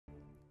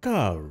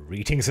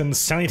Greetings and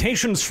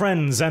salutations,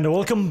 friends, and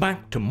welcome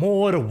back to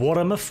more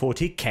Warhammer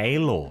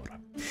 40k lore,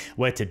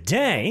 where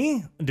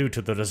today, due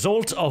to the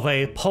result of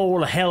a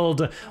poll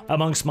held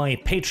amongst my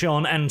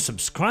Patreon and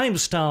Subscribe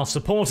Star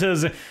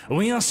supporters,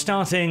 we are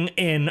starting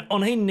in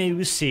on a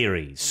new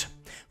series,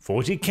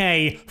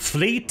 40k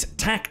Fleet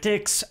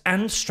Tactics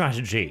and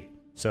Strategy.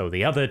 So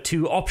the other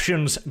two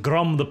options,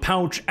 Grom the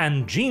Pouch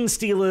and Gene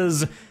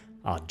Stealers,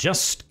 are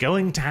just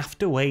going to have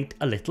to wait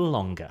a little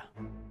longer.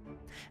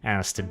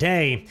 As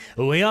today,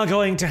 we are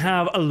going to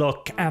have a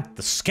look at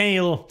the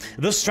scale,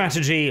 the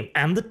strategy,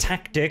 and the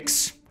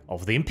tactics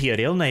of the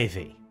Imperial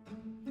Navy.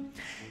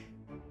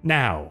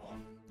 Now,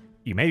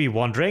 you may be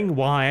wondering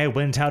why I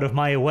went out of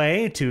my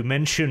way to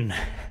mention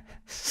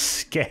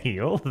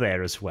scale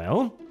there as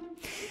well.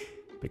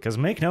 Because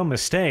make no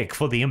mistake,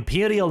 for the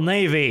Imperial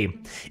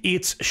Navy,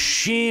 its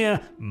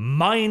sheer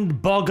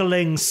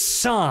mind-boggling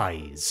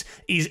size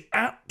is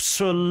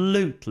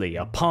absolutely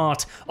a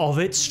part of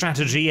its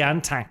strategy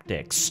and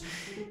tactics.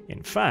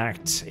 In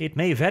fact, it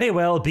may very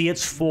well be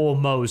its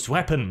foremost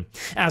weapon,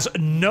 as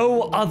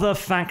no other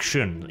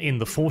faction in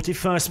the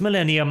 41st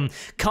millennium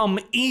come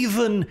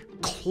even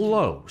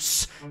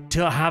close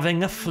to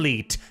having a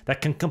fleet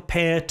that can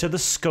compare to the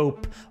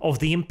scope of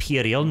the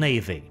Imperial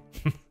Navy.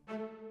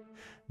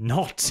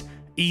 Not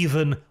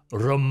even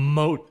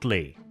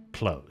remotely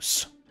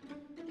close.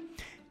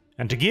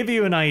 And to give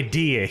you an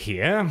idea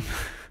here,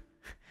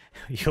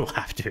 you'll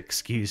have to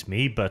excuse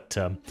me, but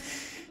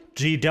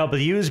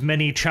GW's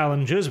many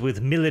challenges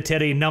with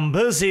military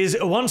numbers is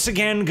once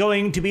again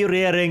going to be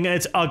rearing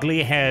its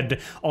ugly head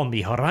on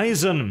the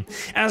horizon,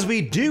 as we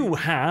do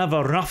have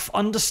a rough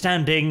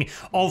understanding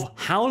of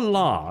how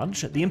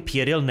large the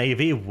Imperial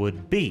Navy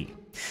would be.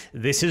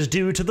 This is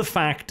due to the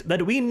fact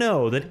that we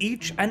know that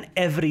each and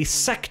every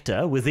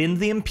sector within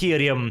the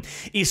Imperium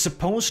is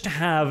supposed to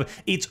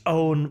have its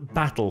own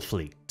battle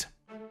fleet.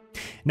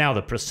 Now,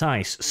 the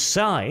precise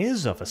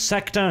size of a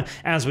sector,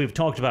 as we've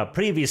talked about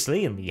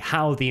previously in the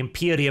How the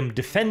Imperium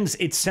Defends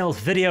Itself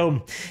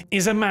video,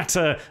 is a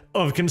matter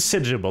of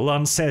considerable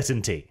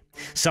uncertainty.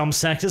 Some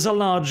sectors are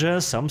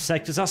larger, some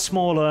sectors are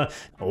smaller,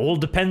 all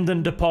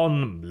dependent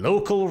upon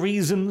local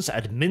reasons,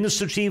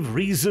 administrative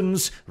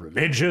reasons,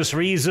 religious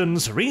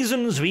reasons.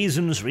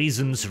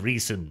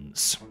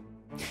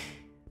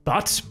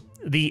 But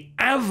the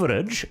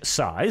average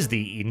size,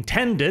 the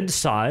intended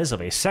size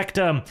of a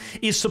sector,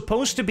 is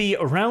supposed to be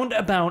around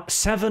about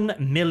 7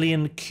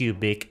 million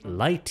cubic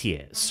light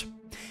years.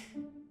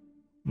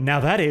 Now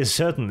that is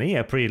certainly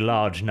a pretty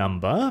large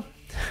number.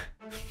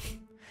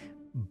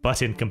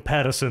 But in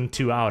comparison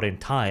to our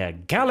entire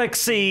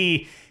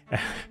galaxy,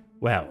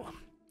 well,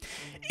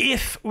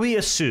 if we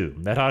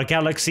assume that our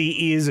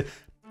galaxy is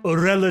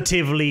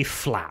relatively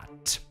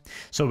flat,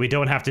 so we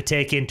don't have to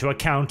take into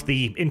account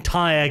the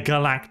entire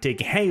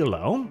galactic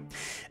halo,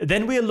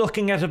 then we're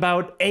looking at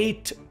about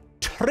 8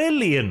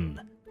 trillion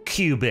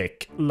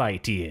cubic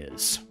light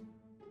years.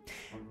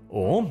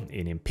 Or,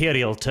 in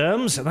imperial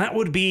terms, that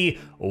would be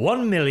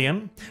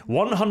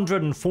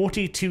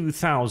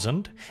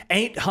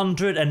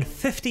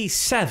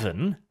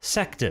 1,142,857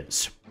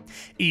 sectors,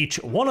 each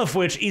one of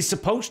which is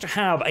supposed to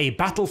have a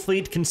battle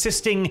fleet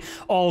consisting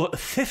of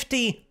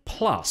 50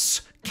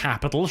 plus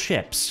capital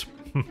ships.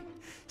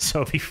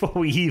 So before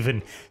we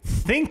even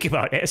think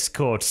about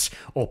escorts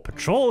or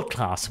patrol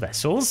class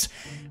vessels,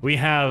 we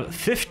have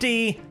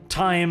 50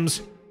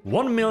 times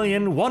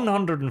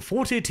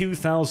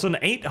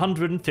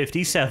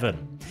 1,142,857,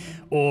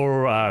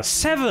 or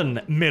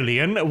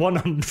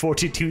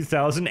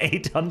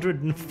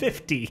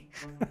 7,142,850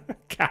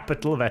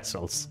 capital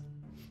vessels.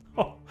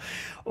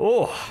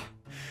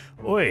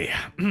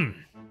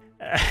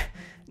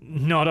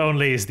 Not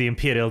only is the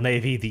Imperial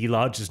Navy the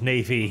largest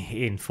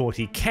navy in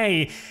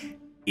 40k,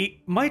 it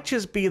might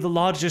just be the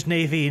largest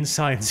navy in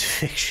science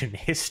fiction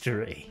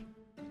history.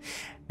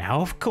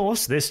 Now, of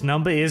course, this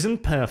number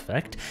isn't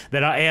perfect.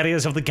 There are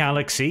areas of the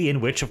galaxy in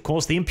which, of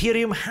course, the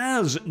Imperium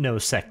has no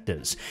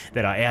sectors.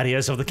 There are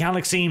areas of the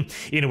galaxy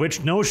in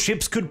which no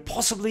ships could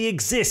possibly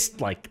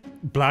exist, like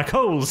black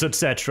holes,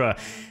 etc.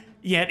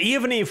 Yet,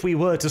 even if we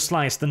were to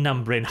slice the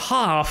number in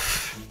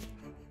half...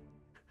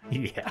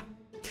 yeah.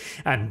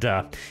 And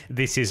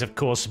this is, of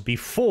course,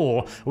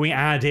 before we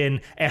add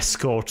in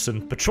escorts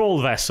and patrol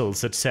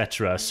vessels,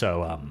 etc.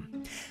 So,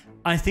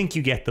 I think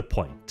you get the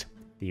point.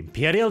 The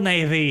Imperial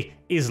Navy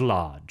is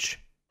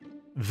large.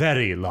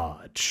 Very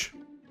large.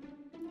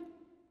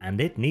 And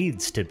it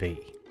needs to be,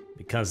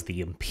 because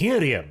the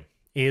Imperium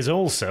is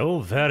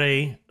also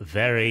very,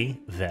 very,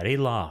 very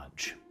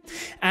large.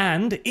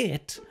 And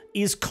it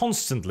is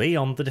constantly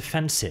on the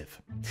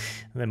defensive.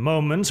 The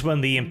moments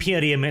when the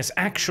Imperium is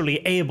actually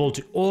able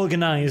to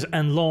organize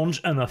and launch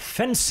an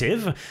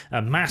offensive,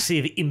 a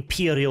massive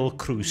Imperial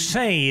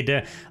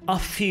crusade, are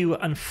few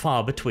and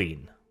far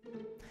between.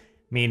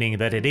 Meaning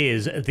that it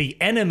is the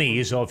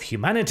enemies of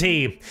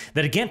humanity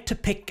that get to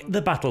pick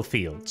the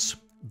battlefields,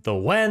 the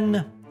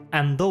when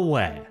and the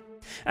where.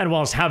 And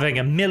whilst having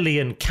 1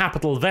 million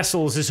capital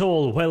vessels is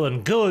all well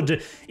and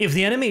good, if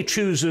the enemy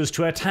chooses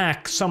to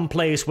attack some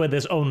place where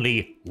there's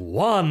only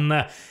one,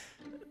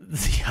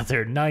 the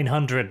other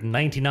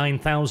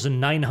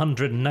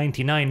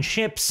 999,999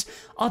 ships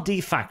are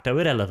de facto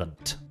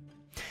irrelevant.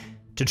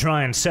 To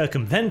try and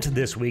circumvent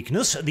this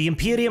weakness, the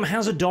Imperium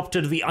has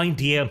adopted the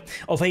idea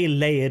of a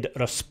layered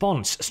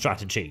response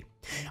strategy.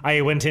 I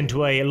went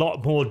into a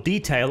lot more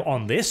detail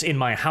on this in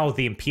my How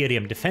the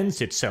Imperium Defends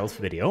Itself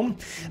video,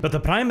 but the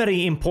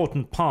primary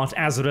important part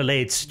as it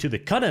relates to the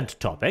current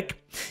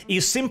topic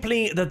is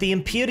simply that the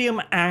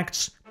Imperium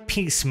acts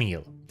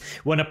piecemeal.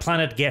 When a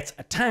planet gets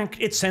attacked,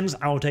 it sends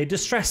out a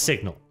distress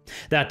signal.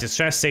 That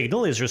distress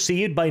signal is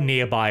received by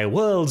nearby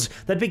worlds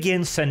that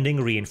begin sending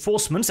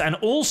reinforcements and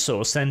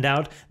also send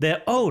out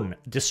their own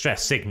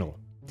distress signal.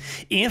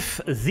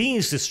 If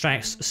these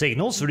distress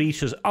signals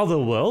reaches other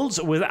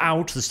worlds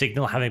without the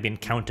signal having been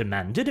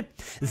countermanded,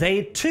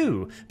 they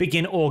too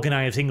begin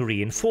organizing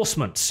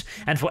reinforcements,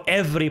 and for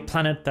every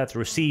planet that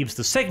receives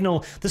the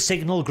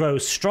signal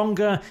grows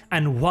stronger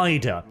and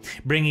wider,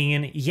 bringing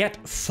in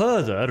yet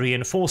further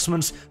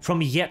reinforcements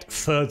from yet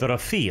further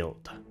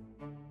afield.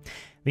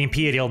 The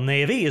Imperial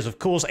Navy is of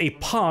course a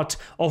part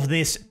of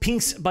this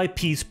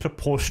piece-by-piece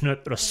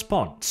proportionate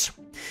response,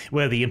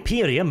 where the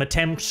Imperium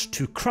attempts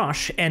to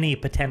crush any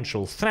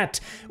potential threat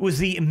with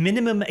the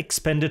minimum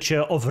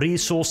expenditure of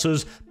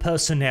resources,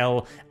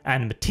 personnel,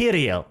 and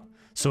material,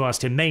 so as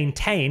to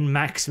maintain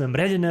maximum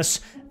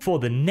readiness for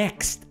the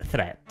next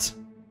threat.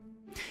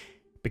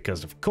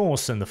 Because of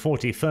course, in the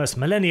 41st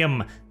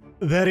millennium,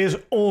 there is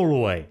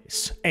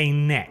always a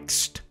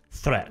next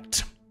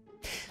threat.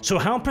 So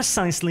how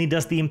precisely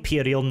does the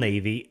Imperial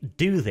Navy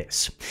do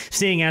this,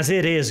 seeing as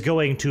it is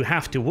going to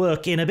have to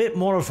work in a bit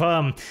more of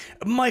a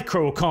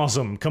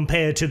microcosm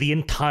compared to the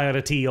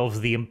entirety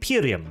of the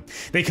Imperium?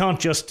 They can't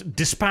just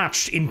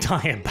dispatch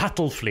entire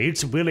battle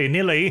fleets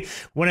willy-nilly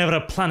whenever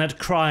a planet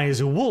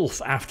cries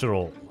wolf after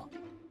all.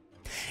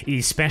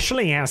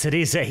 Especially as it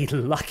is a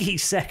lucky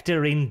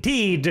sector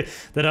indeed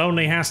that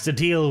only has to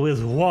deal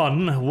with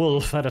one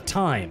wolf at a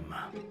time.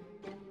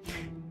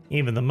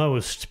 Even the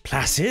most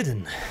placid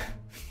and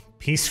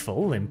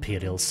peaceful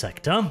Imperial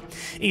sector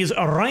is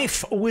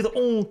rife with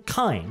all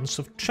kinds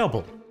of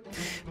trouble.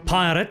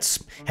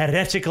 Pirates,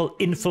 heretical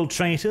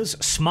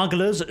infiltrators,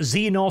 smugglers,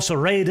 Xenos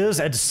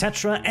raiders,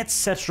 etc.,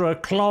 etc.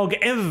 clog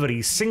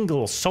every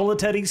single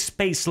solitary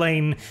space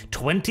lane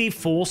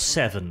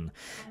 24/7,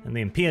 and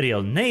the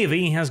Imperial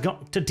Navy has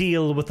got to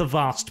deal with the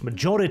vast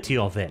majority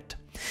of it,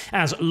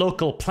 as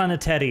local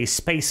planetary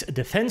space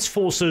defense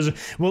forces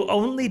will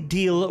only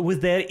deal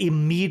with their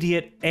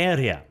immediate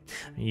area,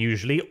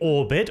 usually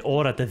orbit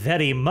or at the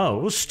very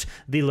most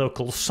the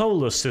local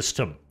solar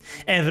system.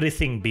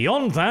 Everything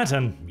beyond that,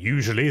 and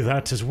usually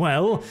that as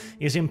well,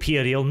 is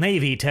Imperial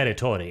Navy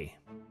territory.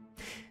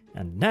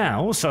 And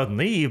now,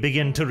 suddenly, you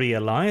begin to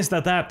realize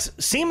that that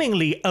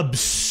seemingly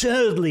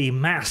absurdly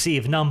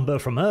massive number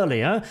from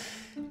earlier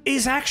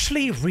is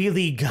actually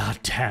really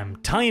goddamn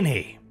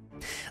tiny.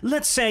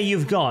 Let's say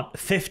you've got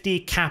 50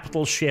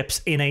 capital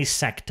ships in a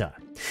sector.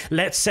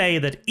 Let's say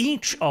that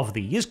each of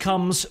these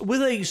comes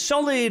with a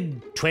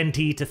solid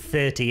 20 to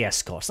 30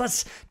 escorts.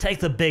 Let's take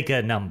the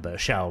bigger number,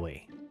 shall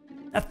we?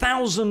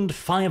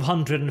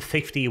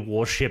 1,550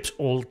 warships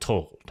all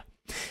told.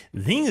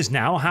 These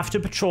now have to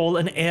patrol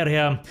an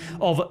area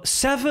of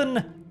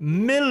 7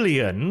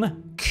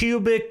 million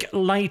cubic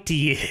light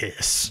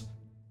years.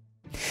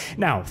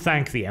 Now,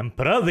 thank the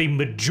Emperor, the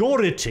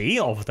majority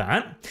of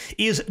that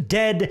is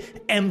dead,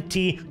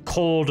 empty,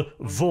 cold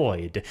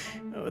void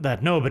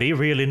that nobody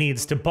really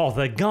needs to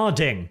bother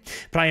guarding.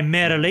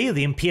 Primarily,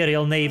 the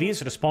Imperial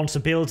Navy's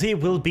responsibility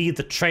will be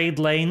the trade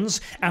lanes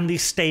and the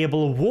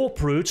stable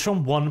warp routes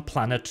from one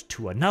planet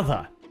to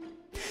another.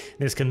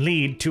 This can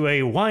lead to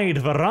a wide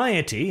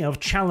variety of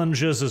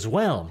challenges as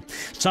well.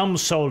 Some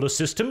solar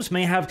systems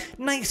may have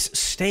nice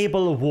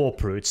stable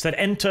warp routes that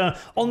enter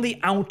on the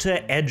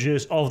outer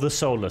edges of the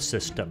solar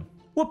system.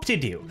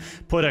 Whoop-de-doo.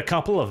 Put a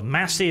couple of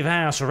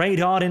massive-ass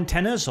radar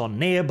antennas on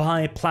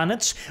nearby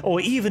planets, or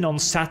even on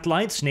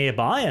satellites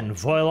nearby, and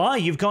voila,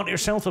 you've got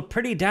yourself a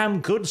pretty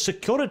damn good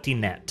security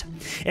net.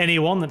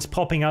 Anyone that's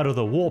popping out of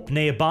the warp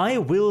nearby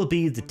will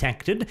be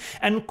detected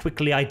and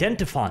quickly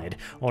identified,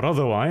 or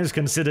otherwise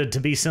considered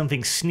to be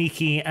something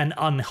sneaky and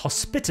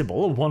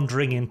unhospitable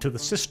wandering into the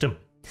system.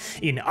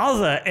 In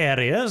other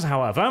areas,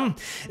 however,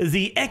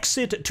 the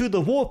exit to the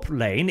warp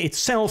lane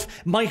itself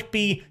might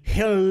be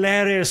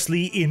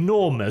hilariously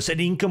enormous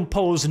and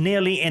encompass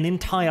nearly an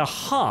entire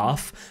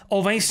half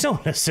of a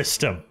solar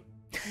system.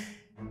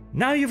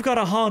 Now you've got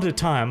a harder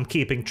time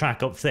keeping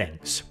track of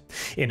things.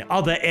 In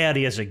other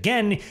areas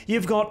again,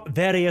 you've got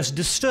various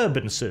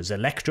disturbances,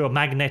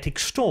 electromagnetic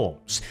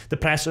storms, the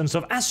presence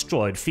of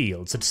asteroid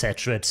fields,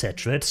 etc.,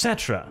 etc.,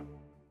 etc.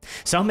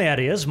 Some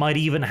areas might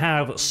even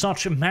have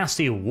such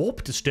massive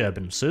warp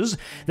disturbances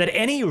that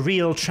any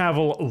real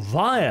travel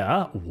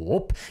via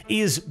warp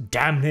is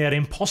damn near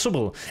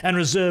impossible and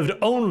reserved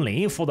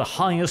only for the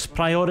highest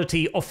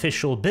priority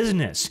official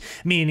business,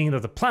 meaning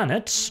that the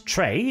planet's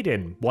trade,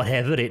 in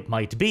whatever it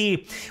might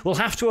be, will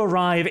have to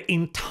arrive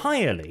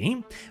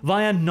entirely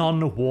via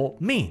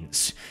non-warp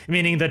means,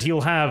 meaning that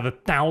you'll have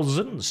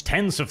thousands,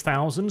 tens of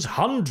thousands,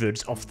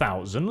 hundreds of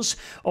thousands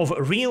of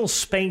real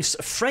space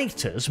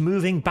freighters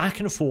moving back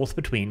and forth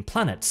between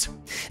planets.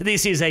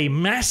 This is a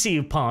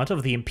massive part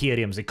of the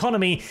Imperium's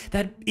economy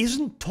that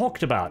isn't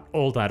talked about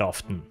all that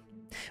often.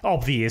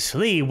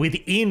 Obviously,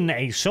 within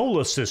a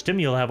solar system,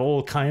 you'll have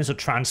all kinds of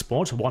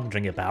transport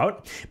wandering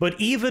about, but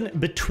even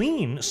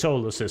between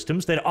solar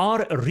systems, there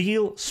are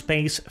real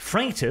space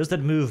freighters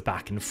that move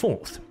back and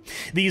forth.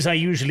 These are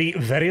usually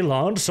very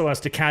large so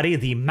as to carry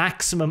the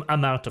maximum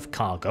amount of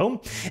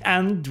cargo,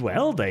 and,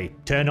 well, they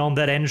turn on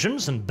their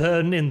engines and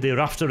burn in the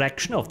rough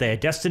direction of their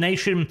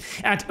destination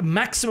at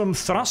maximum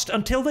thrust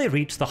until they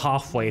reach the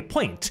halfway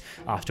point,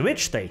 after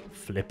which they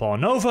flip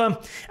on over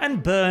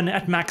and burn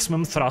at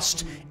maximum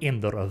thrust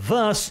in the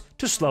reverse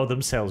to slow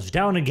themselves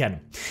down again.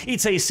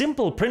 It's a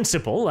simple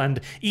principle, and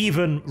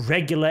even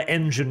regular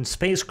engine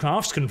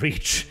spacecrafts can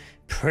reach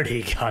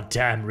pretty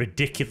goddamn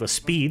ridiculous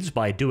speeds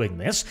by doing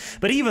this,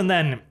 but even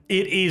then,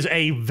 it is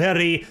a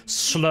very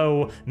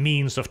slow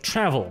means of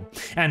travel,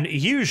 and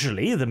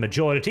usually the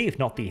majority, if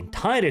not the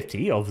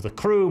entirety, of the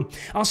crew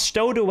are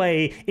stowed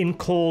away in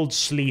cold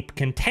sleep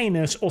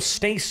containers or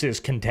stasis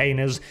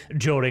containers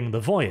during the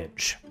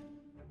voyage.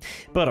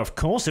 But of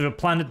course, if a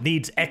planet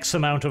needs X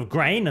amount of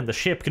grain and the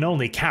ship can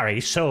only carry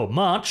so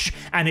much,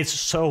 and it's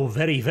so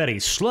very,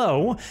 very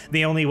slow,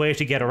 the only way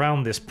to get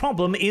around this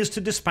problem is to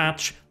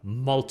dispatch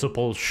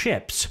multiple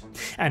ships.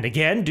 And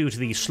again, due to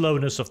the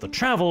slowness of the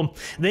travel,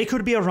 they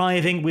could be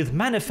arriving with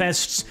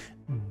manifests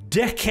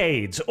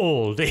decades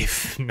old,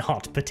 if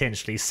not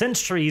potentially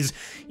centuries,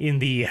 in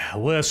the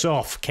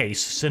worse-off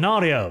case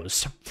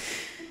scenarios,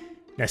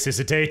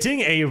 necessitating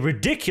a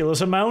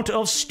ridiculous amount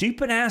of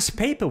stupid-ass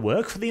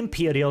paperwork for the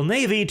Imperial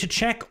Navy to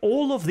check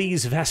all of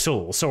these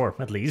vessels, or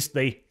at least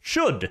they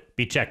should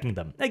be checking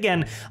them.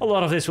 Again, a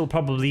lot of this will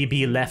probably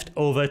be left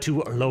over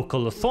to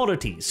local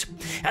authorities.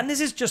 And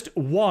this is just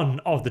one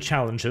of the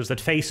challenges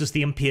that faces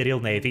the Imperial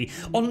Navy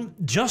on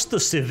just the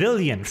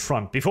civilian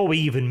front before we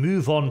even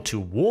move on to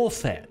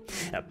warfare.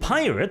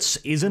 Pirates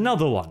is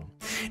another one.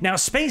 Now,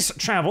 space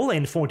travel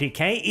in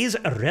 40k is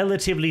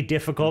relatively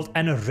difficult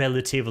and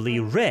relatively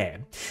rare.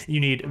 You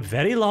need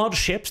very large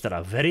ships that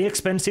are very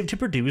expensive to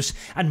produce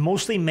and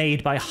mostly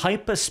made by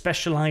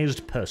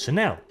hyper-specialized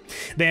personnel.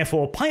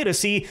 Therefore,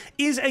 piracy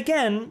is,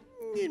 again,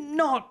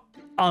 not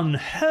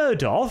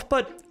unheard of,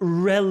 but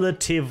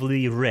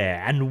relatively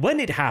rare, and when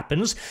it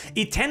happens,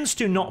 it tends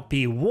to not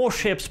be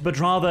warships, but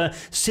rather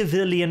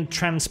civilian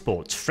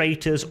transports,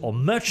 freighters or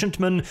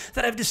merchantmen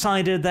that have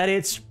decided that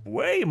it's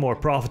way more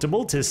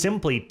profitable to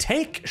simply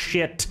take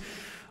shit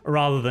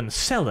rather than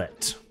sell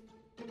it.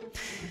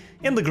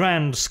 In the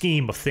grand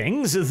scheme of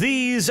things,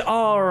 these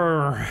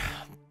are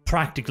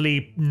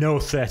practically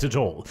no threat at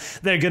all.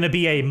 They're going to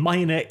be a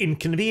minor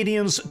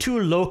inconvenience to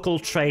local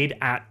trade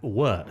at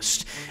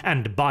worst.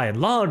 And by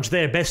and large,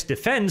 their best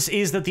defense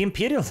is that the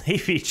Imperial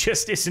Navy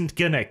just isn't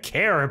going to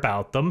care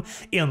about them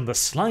in the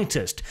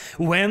slightest.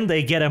 When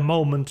they get a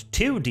moment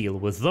to deal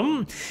with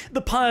them,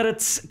 the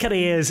pirates'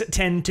 careers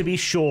tend to be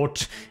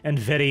short and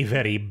very,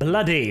 very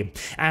bloody,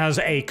 as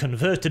a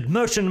converted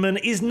merchantman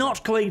is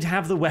not going to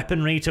have the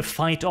weaponry to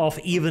fight off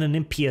even an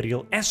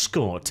Imperial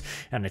escort,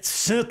 and it's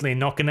certainly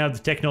not going to have the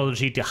technology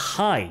to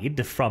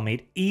hide from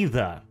it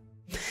either.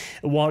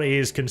 What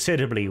is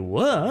considerably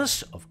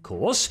worse, of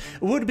course,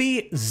 would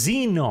be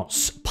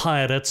Xenos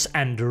pirates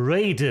and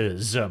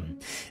raiders.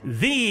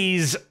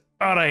 These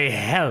are a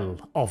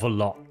hell of a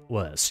lot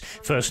worse.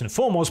 First and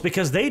foremost,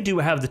 because they do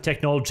have the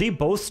technology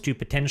both to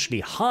potentially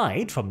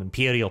hide from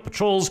Imperial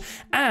patrols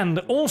and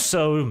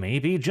also,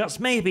 maybe, just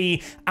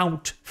maybe,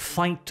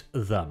 outfight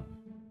them.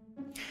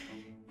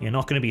 You're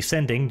not going to be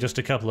sending just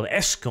a couple of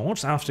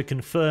escorts after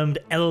confirmed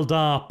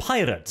Eldar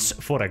pirates,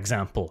 for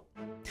example.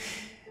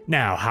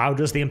 Now, how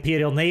does the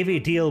Imperial Navy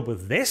deal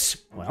with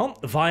this? Well,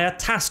 via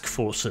task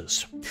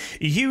forces.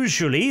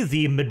 Usually,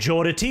 the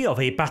majority of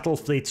a battle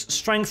fleet's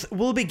strength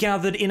will be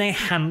gathered in a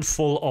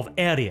handful of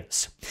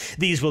areas.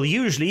 These will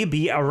usually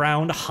be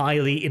around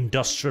highly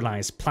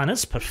industrialized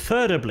planets,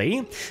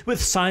 preferably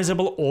with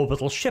sizable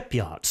orbital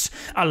shipyards,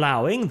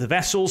 allowing the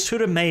vessels to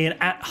remain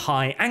at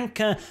high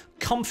anchor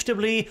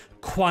comfortably,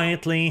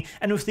 quietly,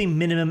 and with the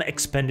minimum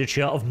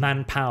expenditure of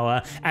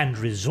manpower and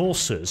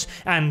resources,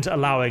 and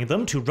allowing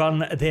them to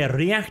run their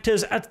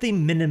reactors at the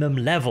minimum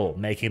level,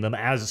 making them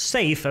as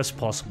safe as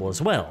possible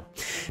as well.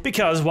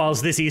 Because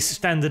whilst this is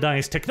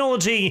standardized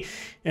technology,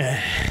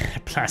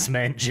 plasma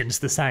engines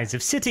the size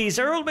of cities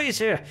are always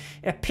a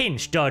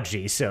pinch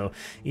dodgy, so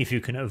if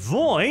you can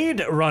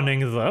avoid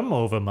running them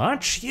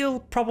overmuch, you'll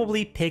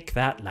probably pick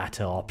that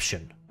latter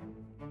option.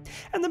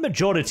 And the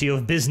majority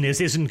of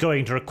business isn't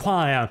going to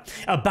require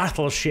a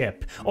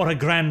battleship or a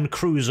grand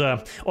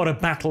cruiser or a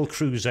battle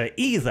cruiser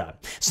either.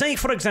 Say,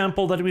 for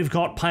example, that we've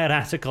got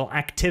piratical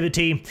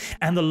activity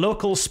and the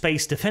local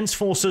space defense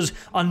forces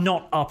are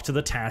not up to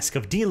the task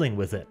of dealing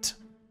with it.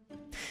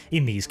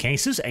 In these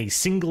cases, a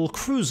single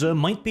cruiser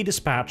might be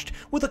dispatched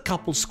with a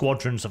couple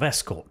squadrons of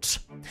escorts.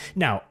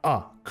 Now,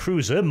 a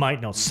cruiser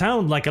might not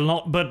sound like a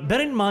lot, but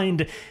bear in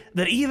mind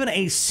that even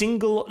a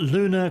single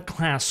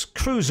Lunar-class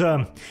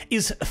cruiser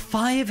is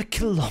 5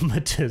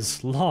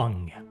 kilometers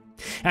long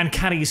and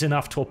carries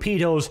enough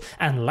torpedoes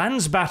and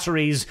lance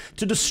batteries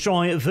to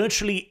destroy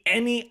virtually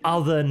any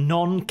other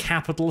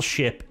non-capital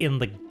ship in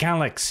the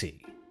galaxy.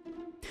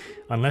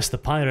 Unless the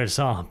pirates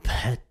are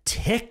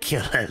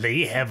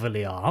particularly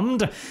heavily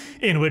armed,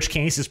 in which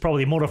case it's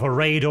probably more of a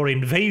raid or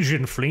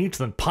invasion fleet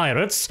than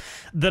pirates,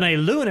 then a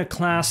lunar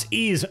class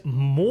is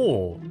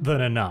more than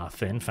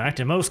enough. In fact,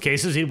 in most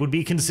cases it would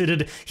be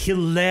considered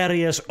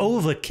hilarious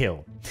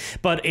overkill.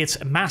 But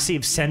its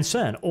massive sensor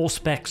and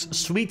Auspex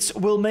suites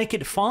will make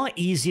it far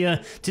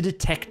easier to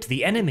detect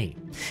the enemy.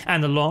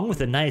 And along with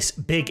a nice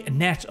big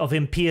net of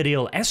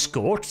Imperial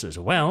escorts as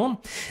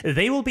well,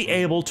 they will be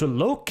able to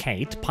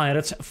locate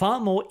pirates far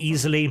more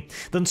easily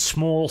than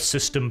small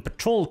system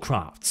patrol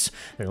crafts.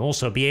 They'll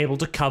also be able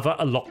to cover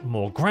a lot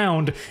more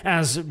ground,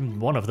 as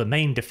one of the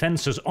main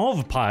defenses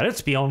of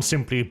pirates, beyond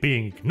simply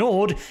being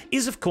ignored,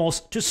 is of course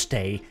to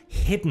stay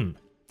hidden.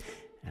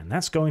 And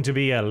that's going to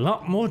be a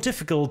lot more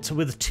difficult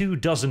with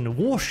 24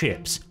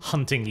 warships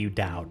hunting you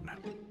down.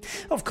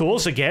 Of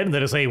course, again,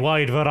 there is a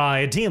wide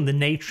variety in the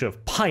nature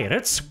of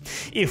pirates.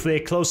 If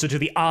they're closer to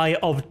the Eye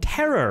of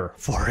Terror,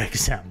 for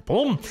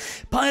example,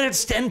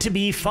 pirates tend to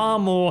be far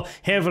more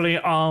heavily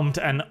armed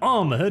and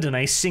armored, and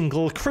a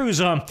single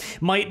cruiser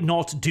might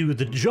not do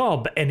the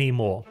job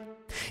anymore.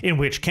 In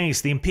which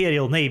case, the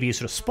Imperial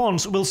Navy's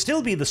response will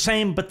still be the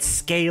same, but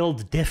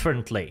scaled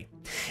differently.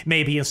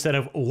 Maybe instead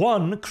of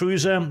 1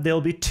 cruiser,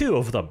 there'll be 2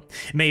 of them.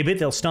 Maybe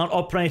they'll start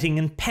operating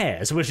in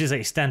pairs, which is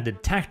a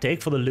standard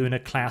tactic for the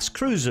Lunar-class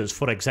cruisers,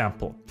 for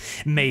example.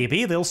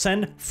 Maybe they'll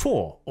send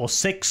 4 or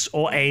 6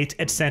 or 8,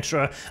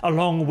 etc.,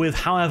 along with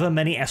however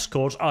many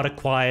escorts are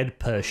required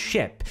per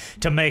ship,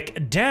 to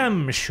make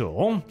damn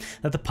sure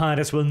that the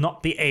pirates will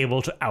not be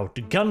able to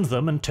outgun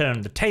them and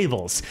turn the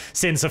tables,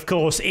 since of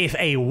course if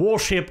a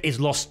warship is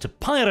lost to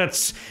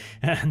pirates,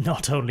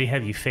 not only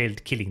have you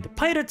failed killing the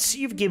pirates,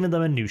 you've given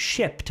them a new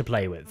ship to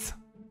play with.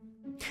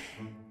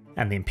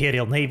 And the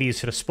Imperial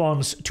Navy's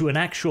response to an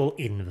actual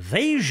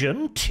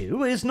invasion,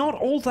 too, is not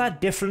all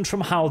that different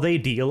from how they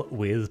deal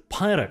with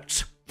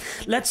pirates.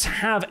 Let's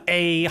have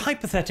a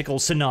hypothetical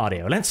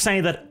scenario. Let's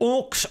say that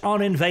orcs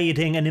are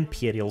invading an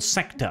Imperial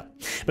sector.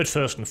 But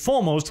first and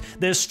foremost,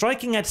 they're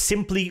striking at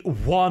simply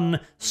 1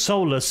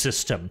 solar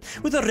system,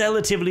 with a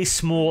relatively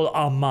small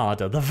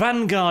armada, the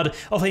vanguard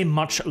of a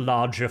much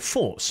larger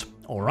force.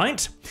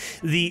 Alright?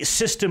 The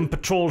system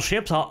patrol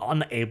ships are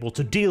unable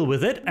to deal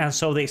with it, and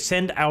so they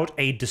send out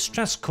a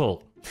distress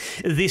call.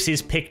 This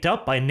is picked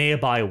up by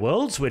nearby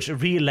worlds, which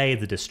relay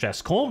the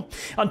distress call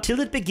until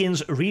it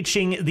begins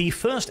reaching the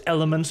first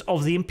elements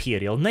of the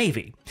Imperial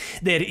Navy.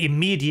 Their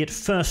immediate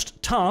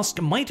first task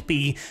might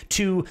be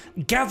to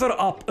gather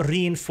up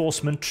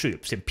reinforcement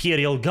troops,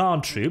 Imperial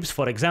Guard troops,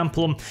 for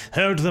example,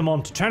 herd them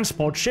onto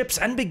transport ships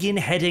and begin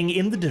heading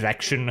in the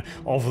direction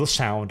of the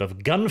sound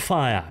of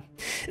gunfire.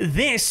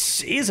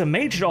 This is a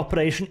major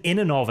operation in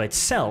and of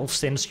itself,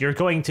 since you're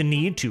going to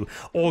need to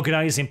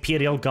organize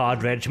Imperial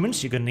Guard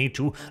regiments, you're going to need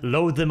to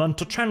load them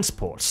onto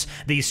transports.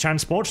 These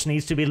transports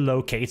need to be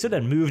located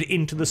and moved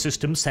into the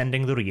system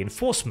sending the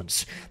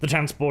reinforcements. The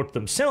transport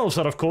themselves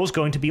are of course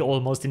going to be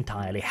almost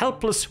entirely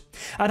helpless,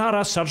 and are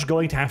as such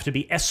going to have to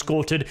be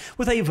escorted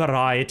with a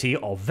variety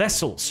of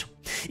vessels.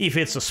 If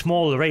it's a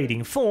small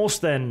raiding force,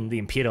 then the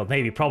Imperial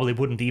Navy probably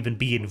wouldn't even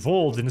be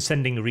involved in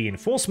sending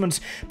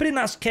reinforcements, but in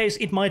that case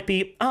it might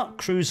be a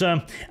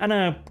cruiser and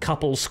a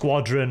couple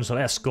squadrons of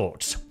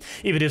escorts.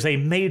 If it is a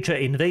major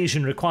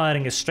invasion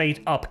requiring a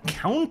straight-up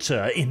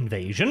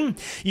counter-invasion,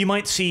 you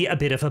might see a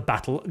bit of a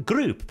battle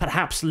group,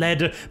 perhaps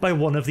led by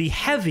one of the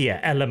heavier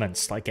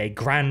elements, like a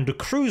grand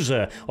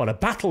cruiser or a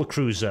battle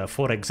cruiser,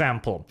 for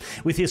example,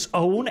 with its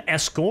own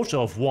escort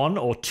of 1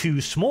 or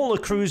 2 smaller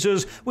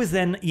cruisers, with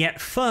then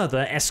yet further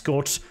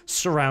escorts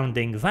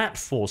surrounding that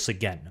force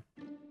again.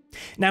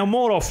 Now,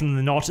 more often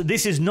than not,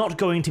 this is not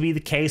going to be the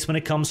case when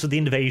it comes to the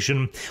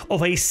invasion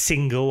of a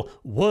single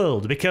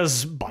world,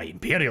 because by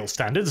Imperial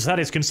standards, that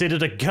is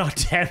considered a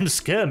goddamn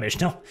skirmish.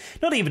 No,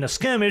 not even a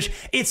skirmish,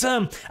 it's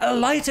a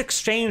light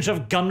exchange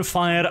of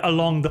gunfire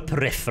along the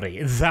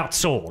periphery,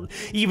 that's all.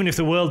 Even if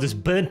the world is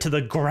burnt to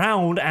the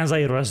ground as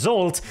a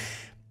result,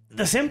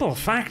 the simple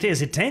fact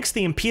is, it takes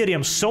the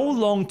Imperium so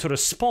long to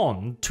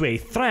respond to a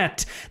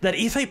threat that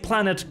if a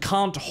planet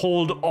can't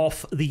hold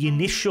off the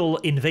initial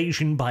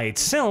invasion by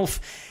itself,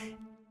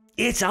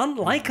 it's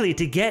unlikely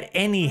to get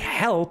any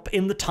help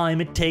in the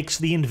time it takes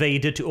the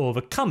invader to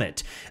overcome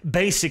it.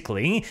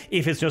 Basically,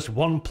 if it's just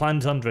one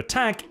planet under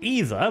attack,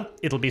 either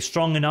it'll be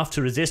strong enough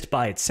to resist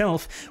by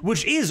itself,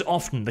 which is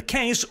often the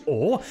case,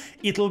 or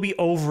it'll be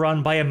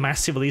overrun by a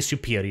massively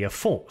superior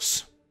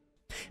force.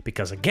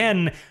 Because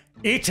again,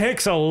 it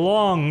takes a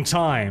long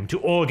time to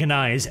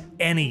organize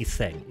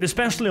anything,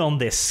 especially on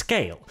this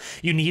scale.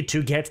 You need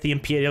to get the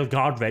Imperial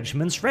Guard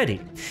regiments ready.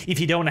 If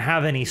you don't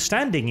have any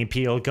standing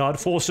Imperial Guard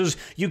forces,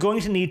 you're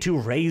going to need to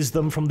raise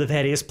them from the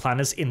various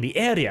planets in the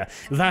area.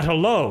 That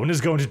alone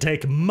is going to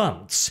take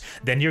months.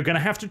 Then you're going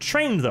to have to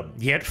train them,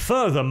 yet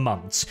further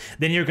months.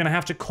 Then you're going to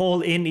have to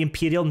call in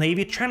Imperial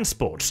Navy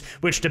transports,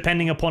 which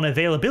depending upon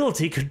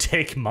availability could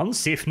take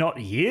months, if not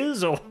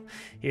years, or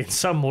in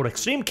some more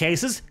extreme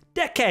cases,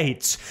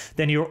 decades.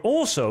 Then you're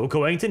also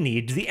going to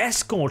need the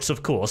escorts,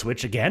 of course,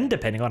 which again,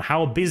 depending on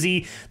how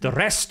busy the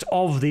rest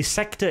of the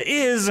sector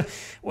is,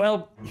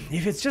 well,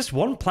 if it's just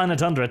one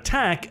planet under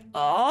attack,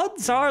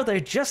 odds are they're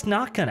just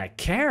not gonna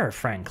care,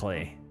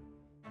 frankly.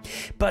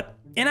 But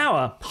in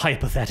our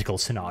hypothetical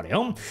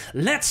scenario,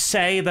 let's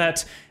say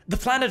that the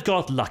planet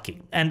got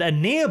lucky, and a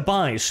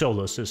nearby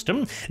solar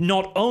system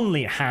not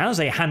only has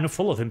a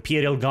handful of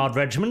Imperial Guard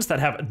regiments that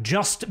have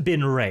just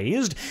been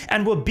raised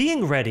and were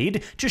being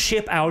readied to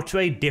ship out to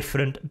a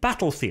different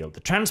battlefield. The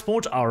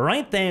transports are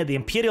right there, the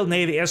Imperial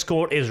Navy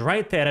escort is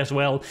right there as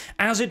well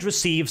as it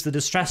receives the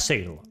distress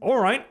signal.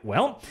 Alright,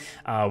 well,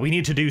 we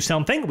need to do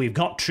something, we've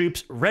got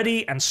troops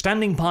ready and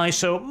standing by,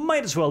 so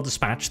might as well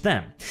dispatch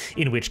them.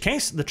 In which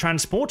case, the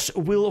transports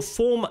will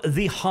form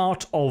the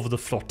heart of the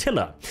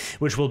flotilla,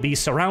 which will be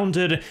surrounded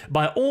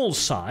by all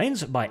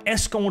sides by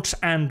escorts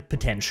and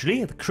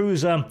potentially the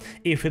cruiser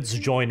if it's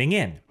joining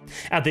in.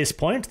 At this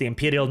point, the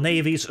Imperial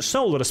Navy's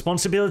sole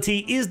responsibility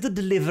is the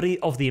delivery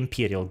of the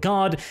Imperial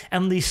Guard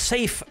and the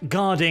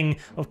safeguarding,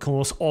 of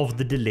course, of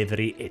the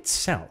delivery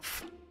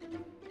itself.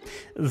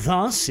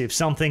 Thus, if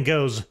something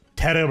goes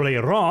terribly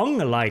wrong,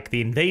 like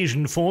the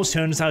invasion force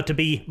turns out to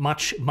be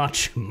much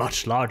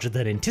larger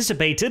than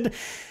anticipated,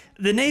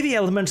 the Navy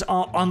elements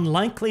are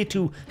unlikely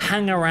to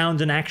hang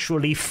around and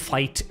actually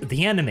fight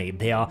the enemy.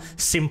 They are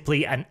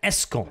simply an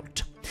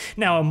escort.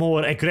 Now, a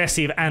more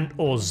aggressive and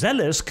or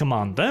zealous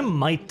commander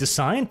might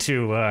decide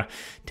to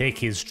take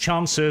his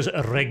chances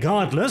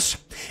regardless,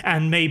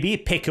 and maybe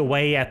pick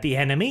away at the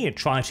enemy and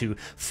try to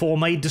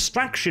form a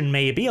distraction,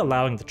 maybe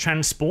allowing the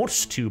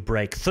transports to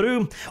break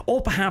through,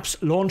 or perhaps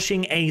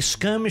launching a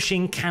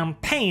skirmishing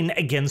campaign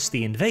against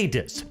the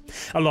invaders.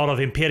 A lot of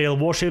Imperial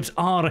warships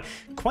are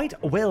quite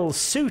well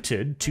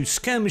suited to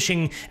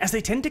skirmishing, as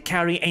they tend to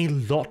carry a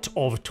lot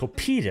of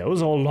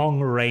torpedoes or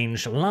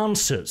long-range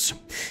lancers.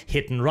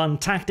 Hit-and-run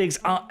tactics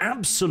are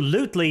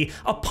absolutely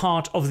a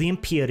part of the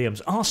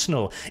Imperium's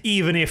arsenal,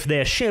 even if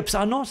their ships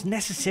are not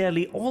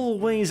necessarily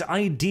always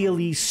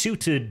ideally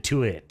suited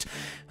to it.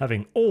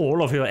 Having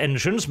all of your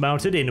engines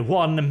mounted in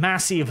one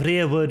massive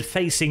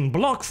rearward-facing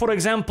block, for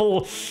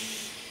example,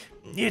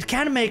 it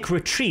can make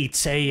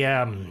retreats a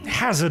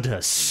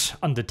hazardous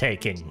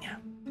undertaking.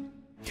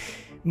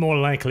 More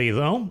likely,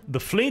 though, the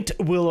fleet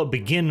will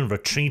begin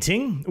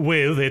retreating,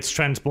 with its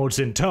transports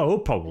in tow,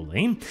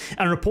 probably,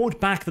 and report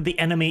back that the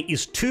enemy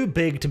is too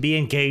big to be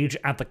engaged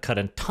at the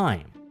current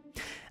time.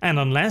 And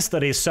unless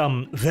there is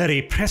some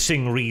very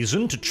pressing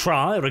reason to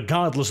try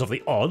regardless of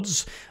the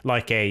odds,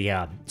 like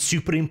a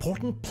super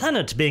important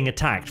planet being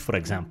attacked, for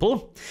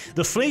example,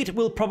 the fleet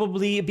will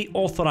probably be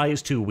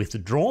authorized to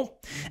withdraw,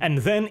 and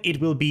then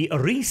it will be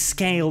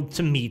rescaled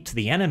to meet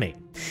the enemy.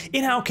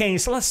 In our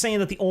case, let's say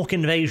that the Orc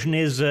invasion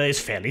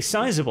is fairly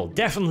sizable,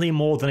 definitely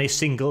more than a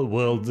single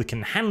world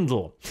can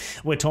handle.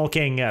 We're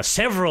talking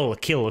several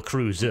kill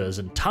cruisers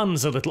and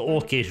tons of little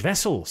Orcish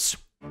vessels.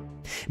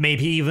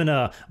 Maybe even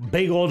a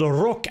big old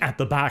rook at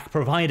the back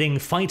providing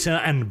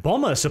fighter and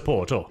bomber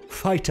support, or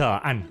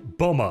fighter and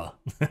bomber,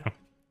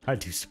 I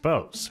do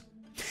suppose.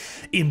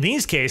 In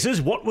these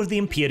cases, what would the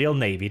Imperial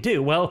Navy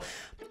do? Well,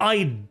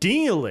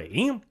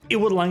 ideally, it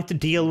would like to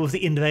deal with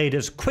the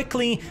invaders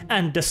quickly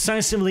and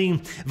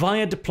decisively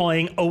via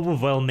deploying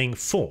overwhelming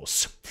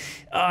force.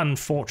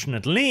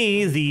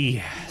 Unfortunately,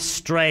 the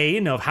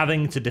strain of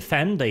having to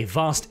defend a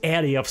vast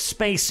area of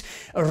space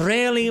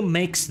rarely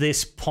makes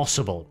this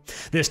possible.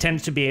 This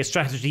tends to be a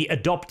strategy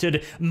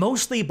adopted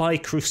mostly by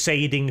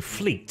crusading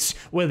fleets,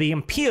 where the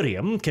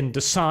Imperium can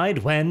decide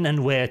when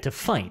and where to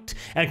fight,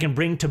 and can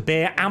bring to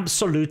bear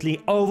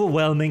absolutely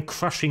overwhelming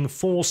crushing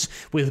force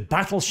with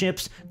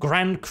battleships,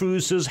 grand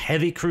cruisers,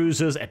 heavy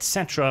cruisers,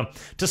 etc.,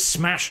 to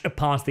smash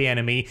apart the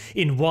enemy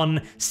in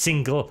one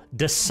single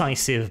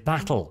decisive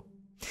battle.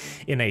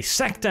 In a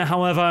sector,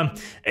 however,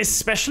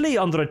 especially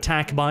under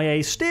attack by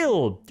a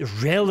still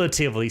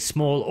relatively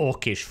small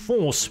Orcish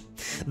force,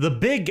 the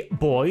big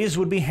boys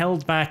would be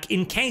held back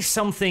in case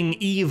something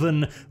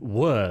even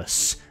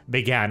worse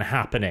began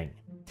happening.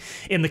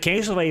 In the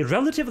case of a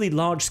relatively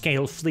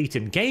large-scale fleet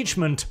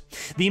engagement,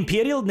 the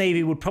Imperial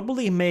Navy would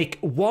probably make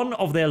one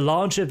of their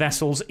larger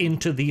vessels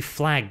into the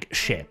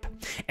flagship.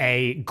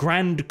 A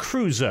grand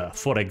cruiser,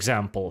 for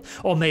example,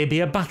 or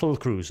maybe a battle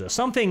cruiser,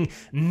 something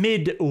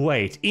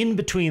mid-weight, in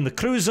between the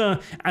cruiser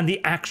and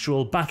the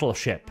actual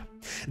battleship.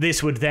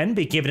 This would then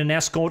be given an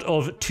escort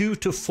of 2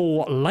 to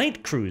 4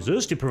 light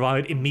cruisers to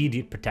provide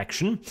immediate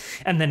protection,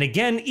 and then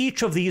again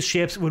each of these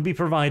ships would be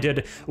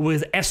provided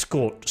with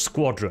escort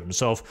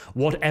squadrons of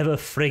whatever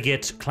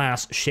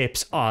frigate-class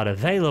ships are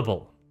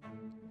available.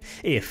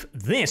 If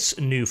this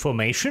new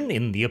formation,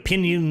 in the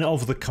opinion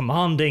of the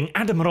commanding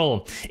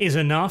admiral, is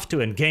enough to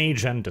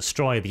engage and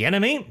destroy the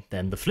enemy,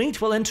 then the fleet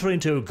will enter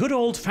into good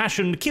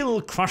old-fashioned kill,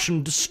 crush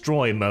and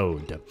destroy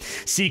mode,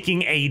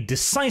 seeking a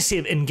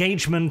decisive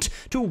engagement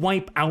to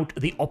wipe out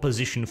the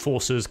opposition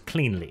forces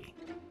cleanly.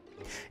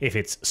 If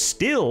it's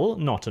still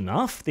not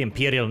enough, the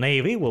Imperial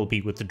Navy will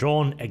be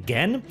withdrawn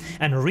again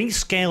and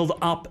rescaled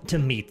up to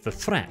meet the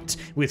threat,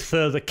 with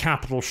further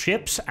capital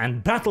ships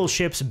and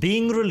battleships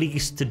being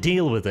released to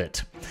deal with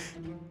it.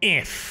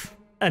 If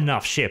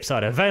enough ships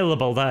are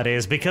available, that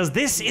is, because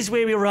this is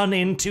where we run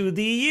into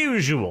the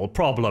usual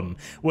problem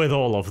with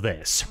all of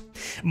this.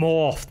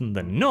 More often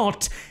than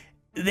not,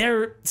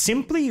 there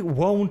simply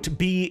won't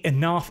be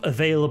enough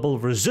available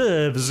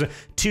reserves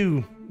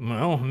to,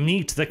 well,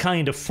 meet the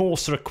kind of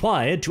force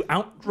required to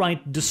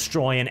outright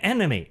destroy an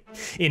enemy.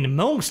 In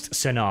most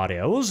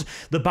scenarios,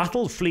 the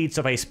battle fleets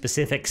of a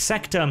specific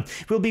sector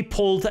will be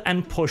pulled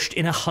and pushed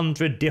in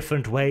 100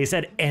 different ways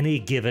at any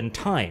given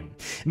time,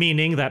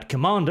 meaning that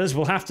commanders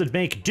will have to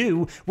make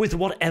do with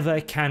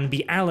whatever can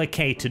be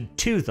allocated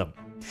to them.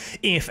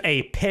 If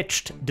a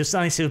pitched,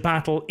 decisive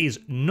battle is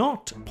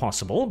not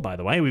possible, by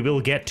the way, we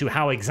will get to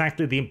how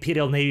exactly the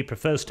Imperial Navy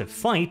prefers to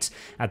fight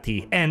at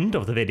the end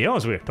of the video,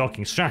 as we're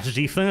talking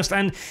strategy first,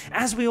 and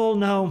as we all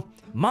know,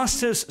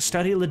 masters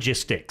study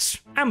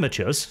logistics,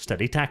 amateurs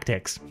study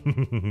tactics.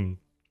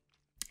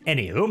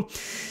 Anywho,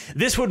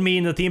 this would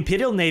mean that the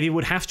Imperial Navy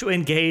would have to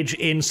engage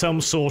in some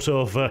sort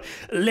of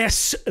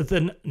less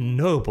than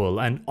noble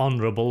and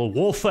honourable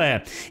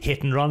warfare.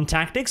 Hit-and-run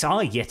tactics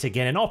are yet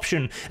again an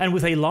option, and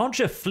with a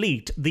larger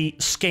fleet, the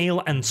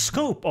scale and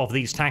scope of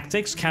these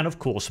tactics can of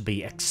course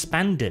be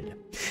expanded.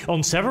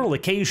 On several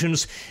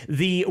occasions,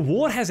 the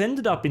war has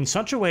ended up in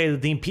such a way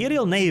that the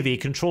Imperial Navy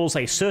controls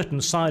a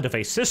certain side of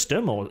a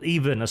system, or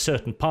even a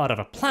certain part of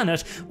a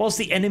planet, whilst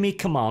the enemy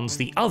commands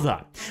the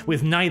other,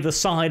 with neither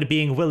side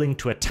being willing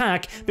to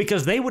attack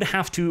because they would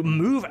have to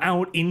move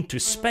out into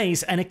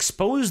space and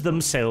expose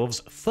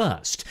themselves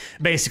first,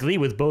 basically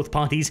with both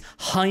parties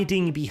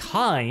hiding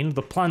behind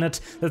the planet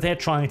that they're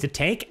trying to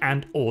take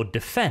and or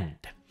defend.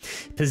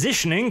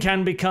 Positioning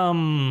can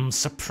become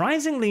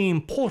surprisingly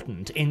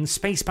important in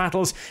space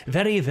battles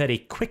very, very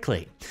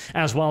quickly,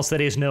 as whilst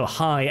there is no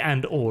high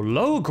and or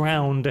low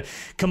ground,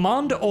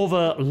 command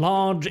over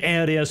large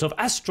areas of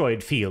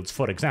asteroid fields,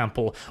 for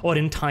example, or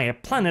entire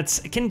planets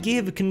can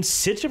give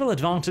considerable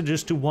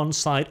advantages to one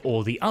side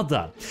or the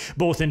other,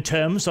 both in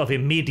terms of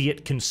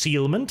immediate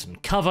concealment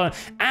and cover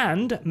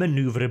and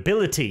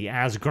maneuverability,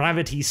 as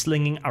gravity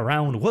slinging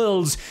around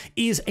worlds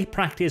is a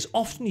practice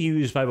often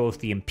used by both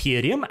the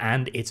Imperium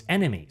and its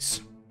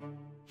enemies.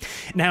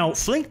 Now,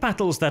 fleet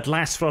battles that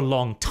last for a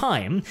long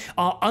time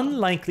are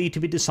unlikely to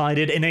be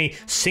decided in a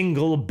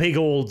single big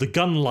old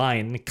gun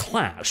line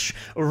clash.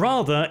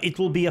 Rather, it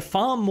will be a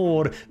far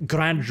more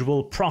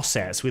gradual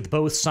process, with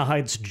both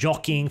sides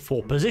jockeying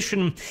for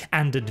position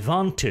and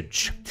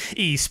advantage,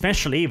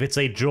 especially if it's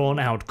a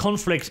drawn-out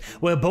conflict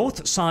where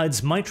both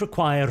sides might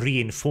require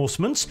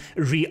reinforcements,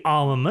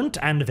 rearmament,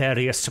 and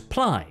various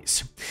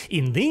supplies.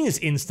 In these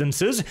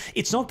instances,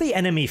 it's not the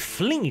enemy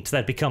fleet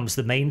that becomes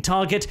the main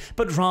target,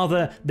 but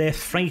rather their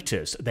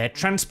freighters, their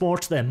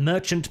transport, their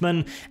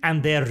merchantmen,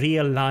 and their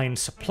rear-line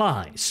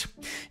supplies.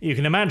 You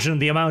can imagine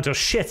the amount of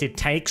shit it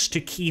takes to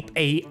keep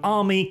an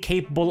army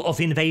capable of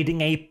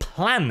invading a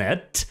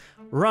planet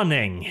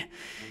running.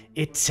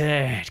 It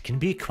can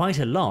be quite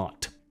a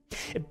lot.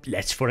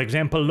 Let's, for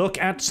example, look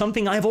at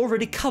something I've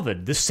already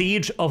covered, the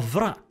Siege of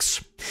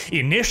Vrax.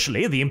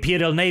 Initially, the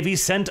Imperial Navy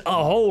sent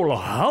a whole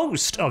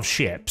host of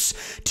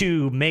ships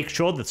to make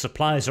sure that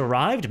supplies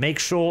arrived, make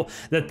sure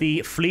that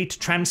the fleet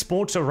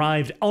transports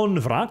arrived on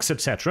Vrax,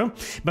 etc.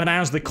 But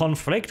as the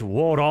conflict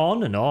wore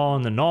on and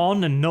on and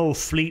on, and no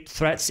fleet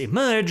threats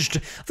emerged,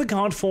 the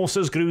guard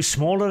forces grew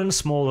smaller and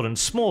smaller and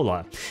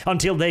smaller,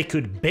 until they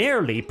could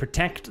barely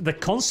protect the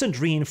constant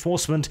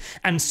reinforcement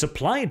and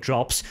supply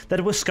drops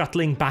that were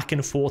shuttling back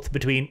and forth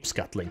between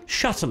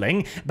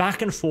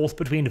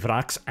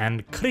Vrax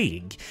and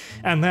Krieg.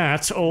 And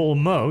that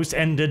almost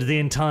ended the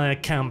entire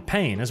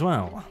campaign as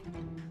well.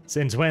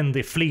 Since when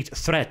the fleet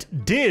threat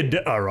did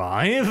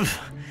arrive,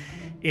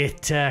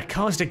 it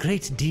caused a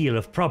great deal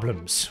of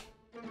problems.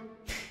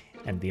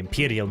 And the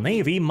Imperial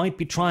Navy might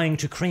be trying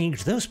to create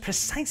those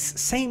precise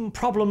same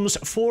problems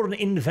for an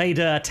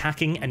invader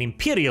attacking an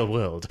Imperial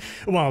world,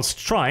 whilst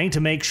trying to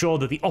make sure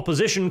that the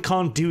opposition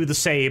can't do the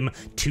same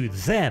to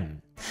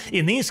them.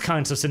 In these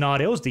kinds of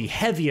scenarios, the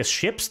heaviest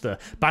ships, the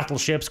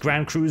battleships,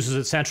 ground cruisers,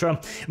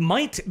 etc.,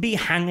 might be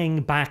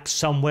hanging back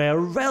somewhere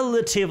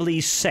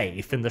relatively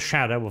safe in the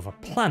shadow of a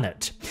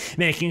planet,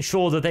 making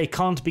sure that they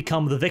can't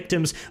become the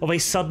victims of a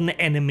sudden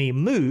enemy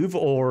move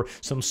or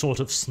some sort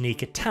of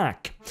sneak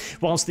attack,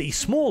 whilst the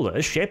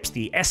smaller ships,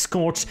 the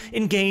escorts,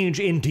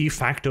 engage in de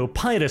facto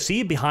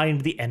piracy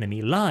behind the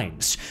enemy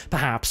lines,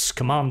 perhaps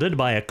commanded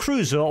by a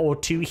cruiser or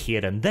two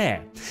here and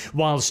there,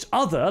 whilst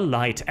other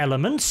light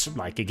elements,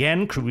 like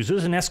again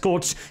cruisers and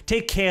escorts,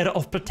 take care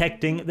of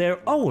protecting their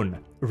own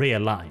rear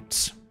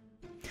lines.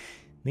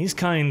 These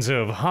kinds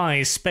of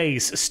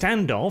high-space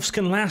standoffs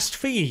can last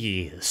for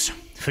years,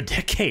 for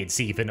decades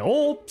even,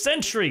 or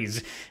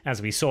centuries,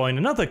 as we saw in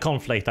another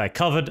conflict I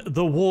covered,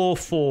 the War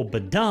for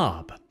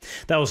Badab.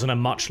 That was on a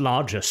much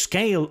larger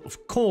scale,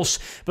 of course,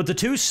 but the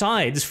two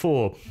sides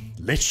for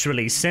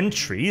literally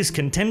centuries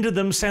contented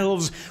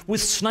themselves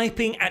with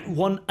sniping at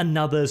one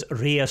another's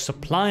rear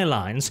supply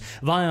lines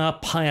via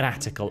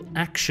piratical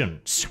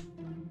actions.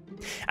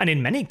 And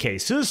in many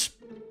cases,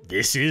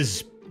 this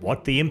is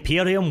what the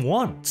Imperium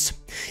wants.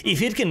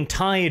 If it can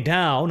tie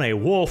down a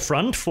war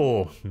front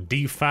for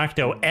de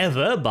facto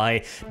ever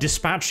by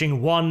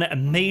dispatching one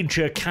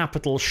major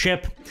capital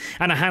ship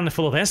and a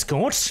handful of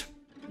escorts,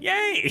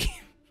 yay!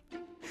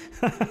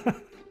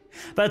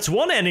 That's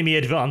one enemy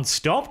advance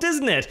stopped,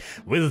 isn't it?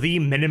 With the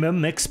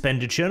minimum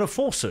expenditure of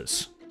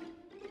forces.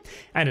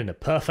 And in a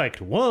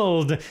perfect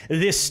world,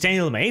 this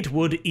stalemate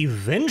would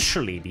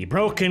eventually be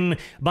broken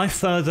by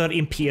further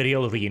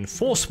Imperial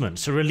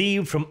reinforcements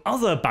relieved from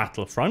other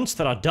battlefronts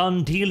that are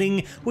done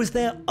dealing with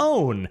their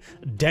own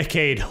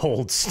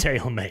decade-old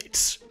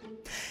stalemates.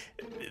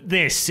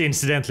 This,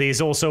 incidentally,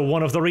 is also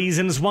one of the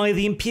reasons why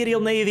the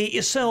Imperial Navy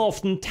is so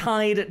often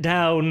tied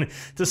down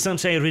to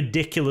such a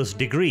ridiculous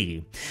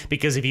degree.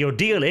 Because if you're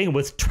dealing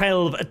with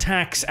 12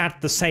 attacks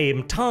at the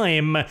same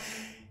time,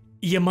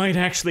 you might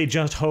actually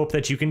just hope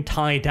that you can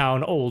tie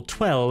down all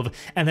 12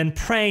 and then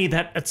pray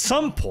that at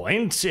some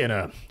point, in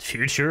a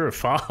future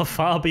far,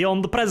 far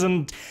beyond the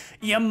present,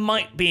 you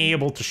might be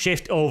able to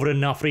shift over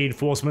enough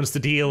reinforcements to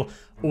deal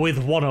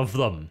with one of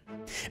them.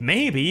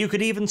 Maybe you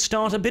could even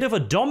start a bit of a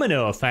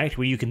domino effect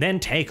where you can then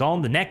take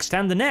on the next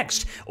and the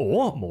next,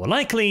 or, more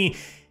likely,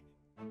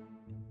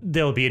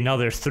 there'll be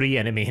another 3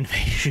 enemy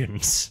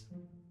invasions.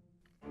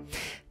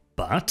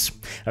 But,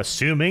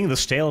 assuming the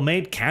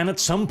stalemate can at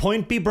some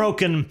point be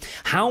broken,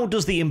 how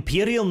does the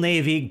Imperial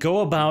Navy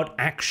go about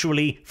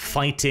actually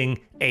fighting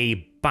a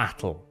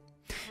battle?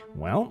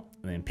 Well,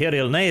 the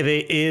Imperial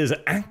Navy is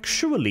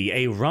actually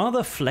a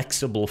rather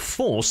flexible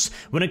force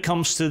when it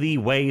comes to the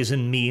ways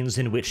and means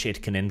in which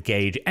it can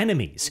engage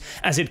enemies,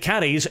 as it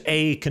carries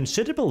a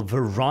considerable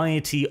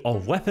variety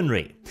of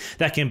weaponry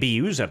that can be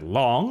used at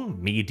long,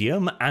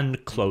 medium,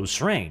 and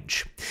close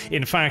range.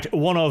 In fact,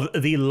 one of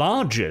the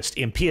largest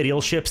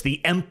Imperial ships,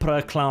 the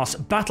Emperor-class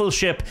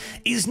battleship,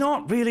 is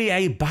not really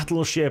a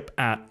battleship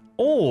at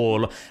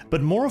all,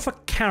 but more of a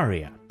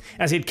carrier,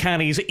 as it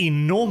carries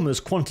enormous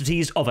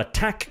quantities of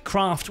attack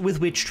craft with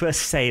which to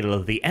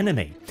assail the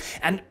enemy.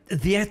 And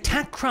the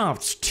attack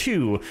crafts,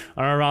 too,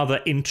 are a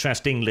rather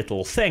interesting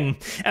little thing,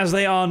 as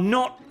they are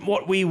not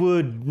what we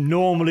would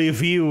normally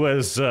view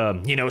as,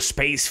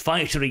 space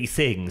fightery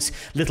things,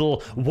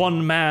 little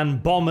one-man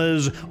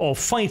bombers or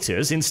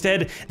fighters.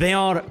 Instead, they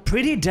are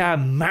pretty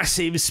damn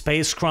massive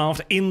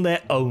spacecraft in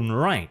their own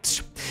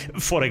right.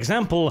 For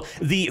example,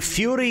 the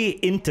Fury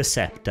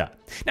Interceptor.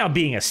 Now,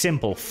 being a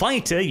simple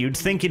fighter, you'd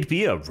think it'd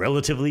be a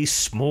relatively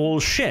small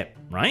ship,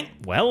 right?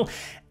 Well,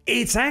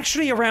 it's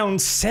actually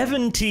around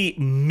 70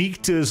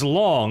 meters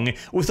long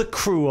with a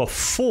crew of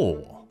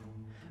 4.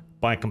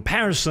 By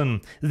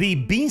comparison, the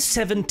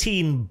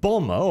B-17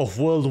 bomber of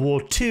World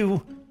War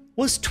II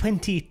was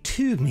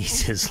 22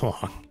 meters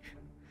long.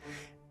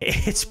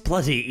 It's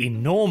bloody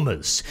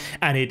enormous,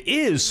 and it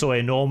is so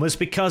enormous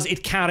because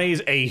it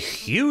carries a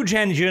huge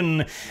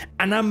engine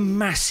and a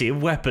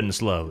massive weapons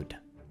load,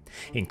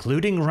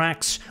 including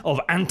racks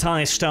of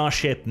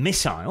anti-starship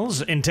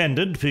missiles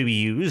intended to be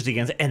used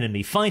against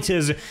enemy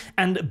fighters,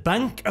 and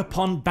bank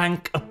upon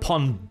bank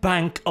upon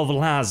bank of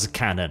las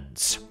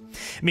cannons.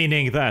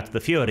 Meaning that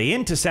the Fury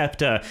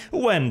Interceptor,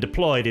 when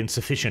deployed in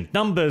sufficient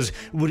numbers,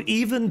 would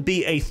even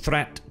be a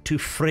threat to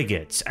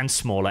frigates and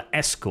smaller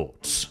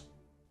escorts.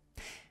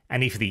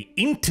 And if the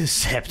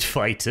Intercept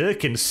fighter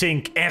can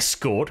sink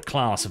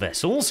escort-class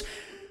vessels,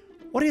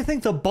 what do you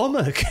think the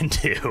bomber can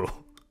do?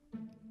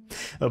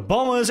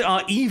 Bombers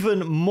are even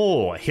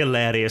more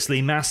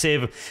hilariously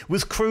massive,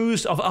 with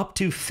crews of up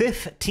to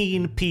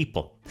 15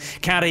 people,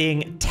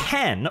 carrying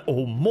 10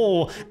 or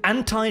more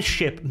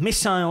anti-ship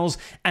missiles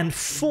and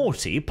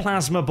 40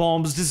 plasma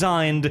bombs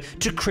designed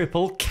to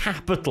cripple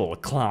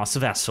capital-class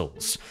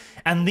vessels.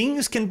 And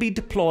these can be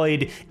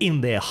deployed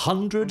in their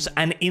hundreds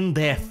and in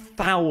their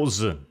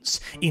thousands,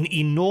 in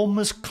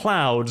enormous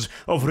clouds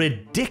of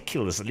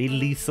ridiculously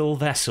lethal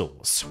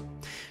vessels.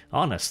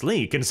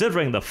 Honestly,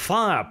 considering the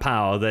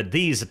firepower that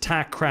these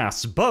attack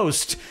crafts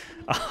boast,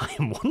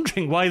 I'm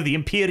wondering why the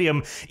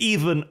Imperium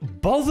even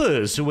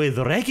bothers with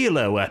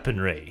regular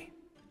weaponry.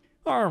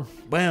 Or,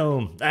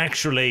 well,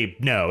 actually,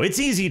 no, it's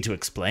easy to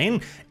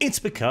explain. It's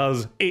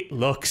because it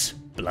looks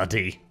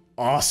bloody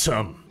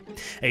awesome.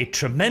 A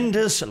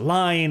tremendous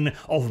line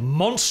of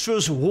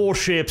monstrous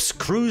warships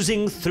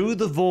cruising through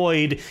the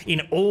void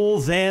in all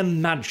their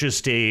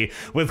majesty,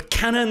 with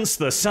cannons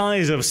the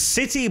size of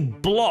city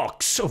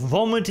blocks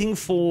vomiting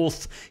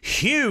forth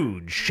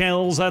huge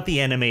shells at the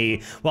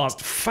enemy,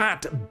 whilst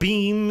fat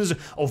beams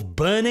of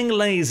burning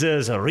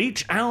lasers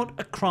reach out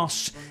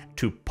across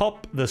to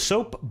pop the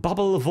soap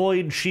bubble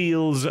void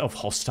shields of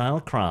hostile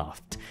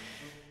craft.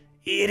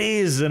 It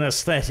is an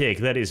aesthetic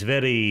that is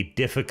very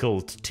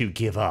difficult to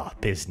give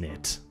up, isn't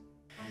it?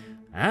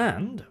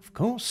 And, of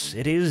course,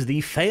 it is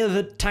the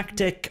favoured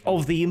tactic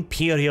of the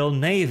Imperial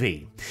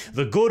Navy,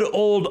 the good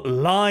old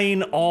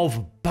line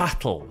of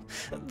battle,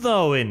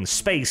 though in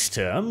space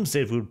terms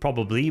it would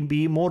probably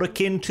be more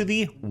akin to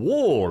the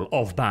wall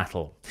of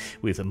battle,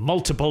 with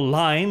multiple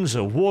lines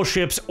of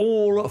warships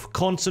all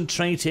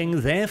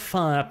concentrating their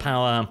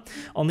firepower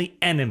on the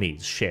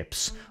enemy's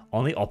ships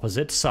on the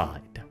opposite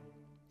side.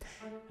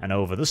 And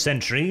over the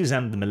centuries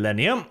and the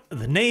millennia,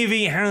 the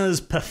Navy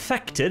has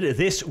perfected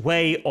this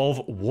way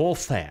of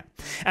warfare,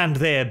 and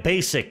their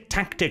basic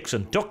tactics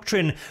and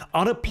doctrine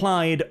are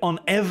applied on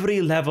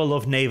every level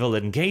of naval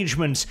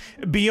engagement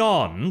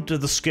beyond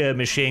the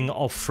skirmishing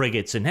of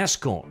frigates and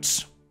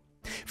escorts.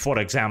 For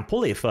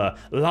example, if a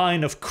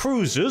line of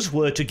cruisers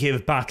were to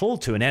give battle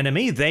to an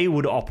enemy, they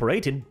would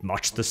operate in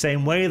much the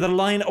same way that a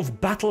line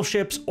of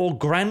battleships or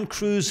grand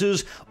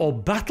cruisers or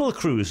battle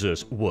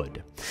cruisers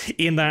would,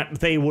 in that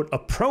they would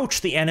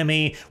approach the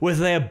enemy with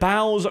their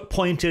bows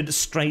pointed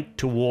straight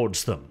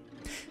towards them.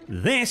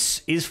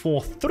 This is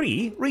for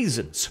 3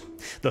 reasons.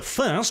 The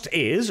first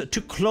is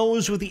to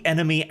close with the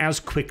enemy as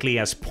quickly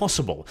as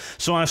possible,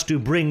 so as to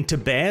bring to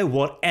bear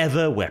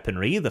whatever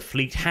weaponry the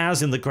fleet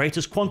has in the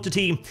greatest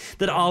quantity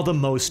that are the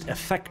most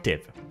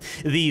effective.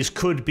 These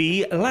could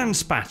be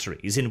lance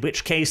batteries, in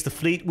which case the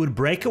fleet would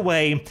break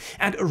away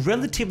at a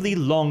relatively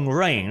long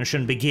range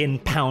and begin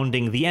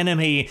pounding the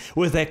enemy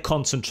with their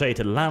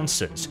concentrated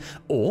lancers.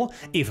 Or,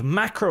 if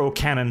macro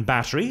cannon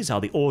batteries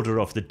are the order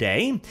of the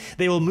day,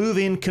 they will move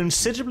in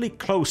considerably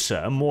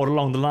closer, more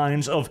along the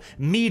lines of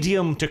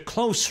medium to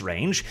close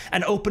range,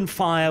 and open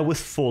fire with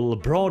full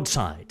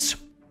broadsides.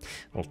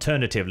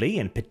 Alternatively,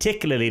 in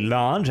particularly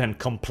large and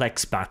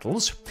complex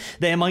battles,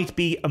 there might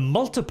be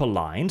multiple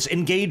lines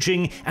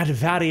engaging at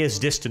various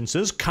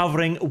distances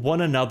covering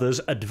one another's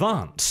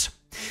advance.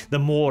 The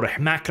more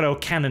macro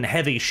cannon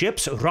heavy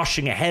ships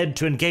rushing ahead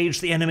to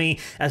engage the enemy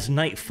as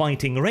night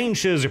fighting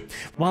rangers,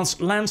 whilst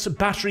lance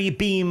battery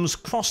beams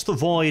cross the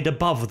void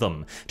above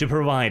them to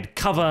provide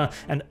cover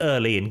and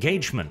early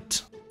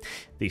engagement.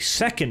 The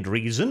second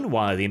reason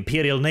why the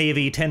Imperial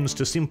Navy tends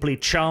to simply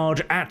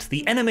charge at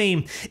the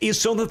enemy is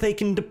so that they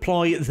can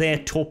deploy their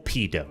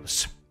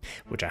torpedoes,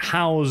 which are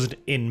housed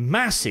in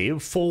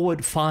massive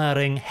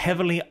forward-firing,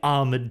 heavily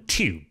armoured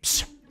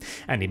tubes.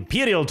 And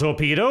Imperial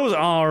torpedoes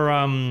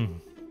are,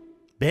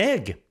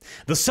 big.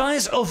 The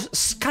size of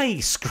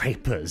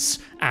skyscrapers,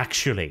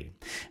 actually,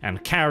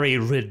 and carry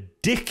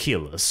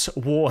ridiculous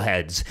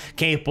warheads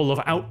capable of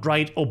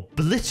outright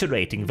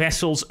obliterating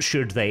vessels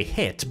should they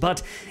hit.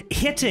 But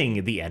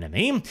hitting the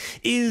enemy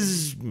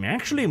is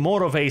actually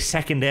more of a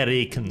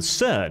secondary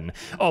concern.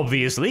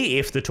 Obviously,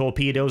 if the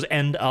torpedoes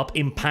end up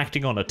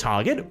impacting on a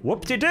target,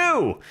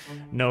 whoop-de-doo!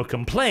 No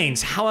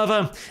complaints.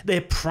 However,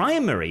 their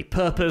primary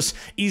purpose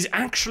is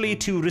actually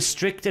to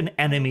restrict an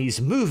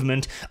enemy's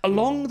movement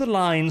along the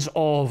lines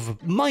of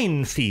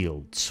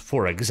minefields,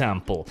 for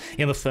example,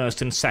 in the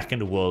First and Second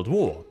World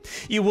War.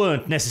 You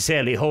weren't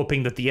necessarily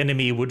hoping that the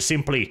enemy would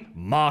simply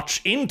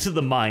march into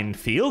the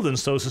minefield and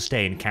so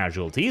sustain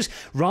casualties.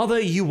 Rather,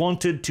 you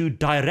wanted to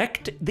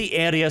direct the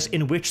areas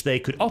in which they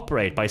could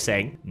operate by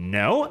saying,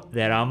 no,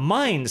 there are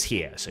mines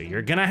here, so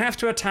you're gonna have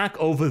to attack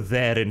over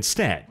there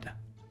instead.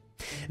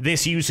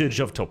 This usage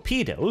of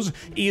torpedoes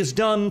is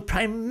done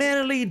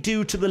primarily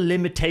due to the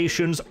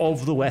limitations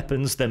of the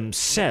weapons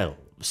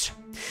themselves.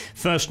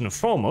 First and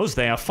foremost,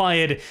 they are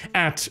fired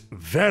at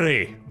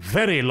very,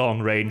 very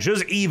long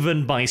ranges,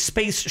 even by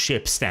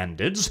spaceship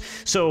standards,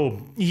 so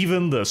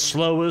even the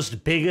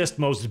slowest, biggest,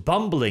 most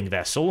bumbling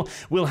vessel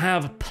will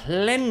have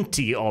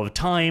plenty of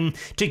time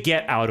to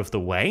get out of the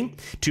way,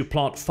 to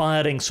plot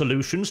firing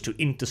solutions to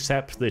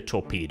intercept the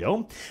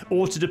torpedo,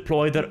 or to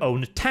deploy their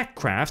own attack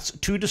crafts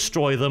to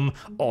destroy them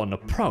on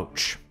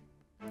approach.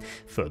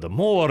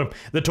 Furthermore,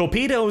 the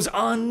torpedoes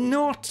are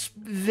not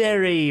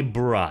very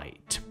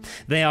bright.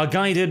 They are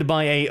guided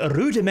by a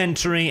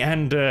rudimentary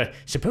and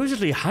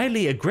supposedly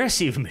highly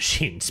aggressive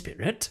machine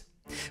spirit,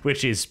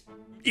 which is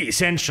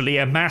essentially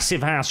a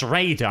massive-ass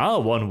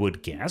radar, one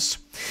would guess,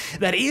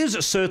 that is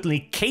certainly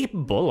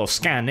capable of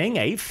scanning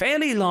a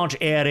fairly large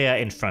area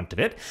in front of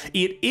it.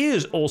 It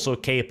is also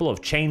capable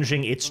of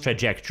changing its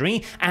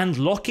trajectory and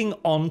locking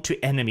onto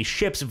enemy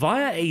ships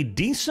via a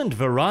decent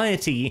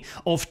variety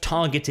of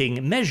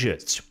targeting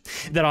measures.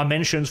 There are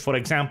mentions, for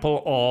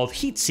example, of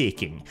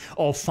heat-seeking,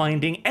 of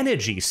finding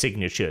energy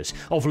signatures,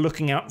 of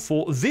looking out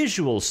for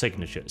visual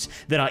signatures.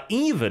 There are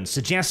even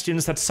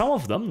suggestions that some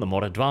of them, the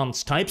more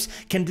advanced types,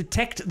 can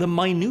detect the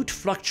minute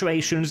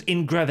fluctuations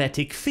in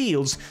gravitic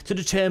fields to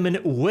determine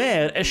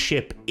where a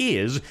ship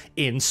is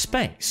in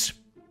space.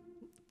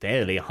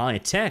 Fairly high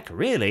tech,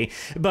 really,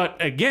 but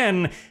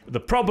again, the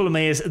problem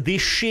is the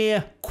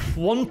sheer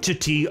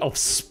quantity of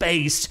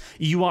space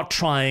you are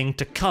trying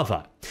to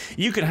cover.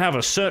 You could have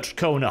a search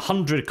cone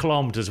 100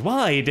 kilometers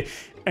wide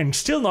and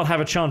still not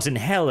have a chance in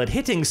hell at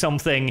hitting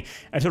something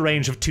at a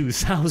range of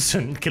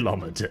 2,000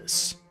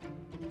 kilometers.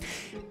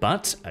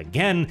 But,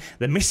 again,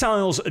 the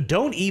missiles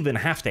don't even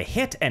have to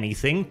hit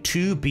anything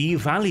to be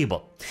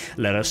valuable.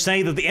 Let us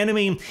say that the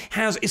enemy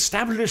has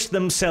established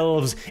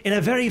themselves in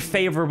a very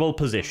favorable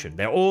position.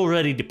 They're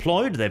already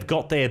deployed, they've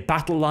got their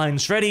battle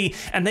lines ready,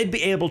 and they'd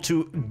be able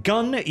to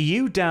gun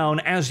you down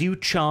as you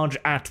charge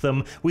at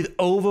them with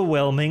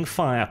overwhelming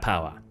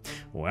firepower.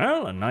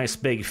 Well, a nice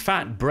big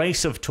fat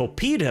brace of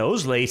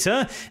torpedoes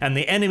later, and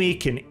the enemy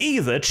can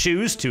either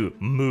choose to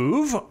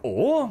move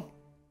or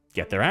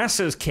get their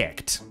asses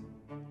kicked.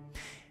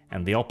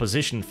 And the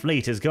opposition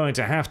fleet is going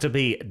to have to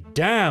be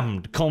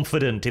damned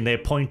confident in their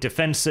point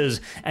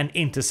defenses and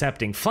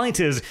intercepting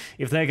fighters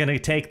if they're going to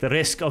take the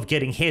risk of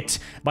getting hit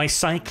by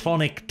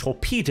cyclonic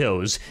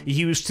torpedoes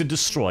used to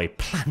destroy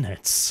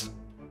planets.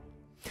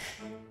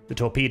 The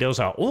torpedoes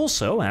are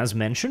also, as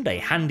mentioned, a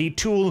handy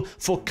tool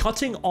for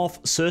cutting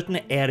off certain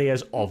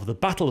areas of the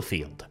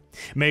battlefield,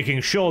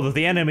 making sure that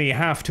the enemy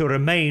have to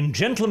remain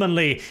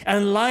gentlemanly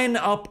and line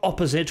up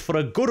opposite for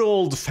a good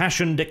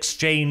old-fashioned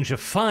exchange of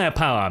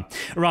firepower,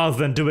 rather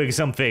than doing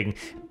something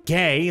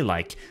gay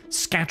like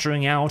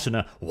scattering out in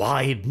a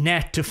wide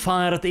net to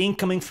fire at the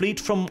incoming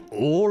fleet from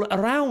all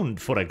around,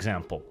 for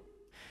example.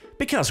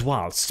 Because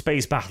while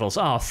space battles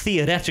are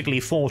theoretically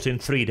fought in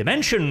 3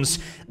 dimensions,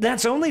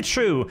 that's only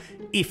true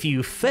if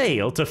you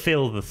fail to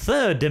fill the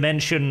 3rd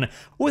dimension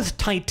with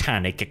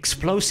titanic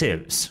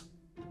explosives.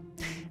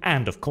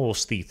 And of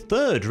course, the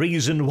 3rd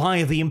reason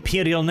why the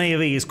Imperial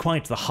Navy is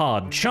quite the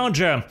hard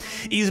charger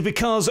is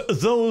because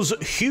those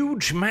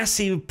huge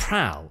massive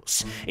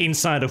prows,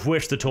 inside of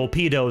which the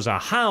torpedoes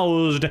are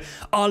housed,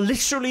 are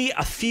literally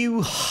a few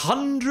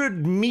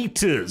 100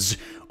 meters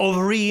of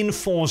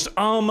reinforced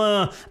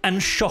armor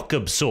and shock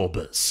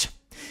absorbers.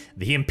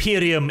 The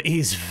Imperium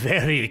is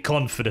very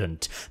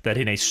confident that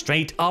in a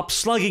straight-up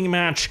slugging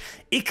match,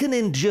 it can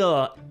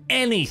endure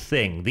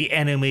anything the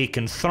enemy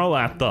can throw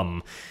at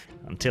them,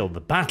 until the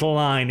battle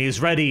line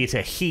is ready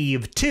to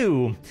heave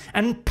to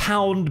and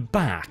pound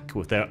back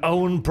with their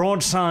own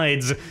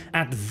broadsides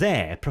at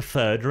their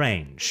preferred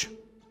range.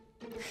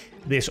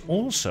 This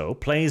also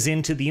plays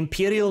into the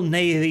Imperial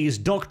Navy's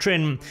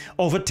doctrine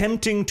of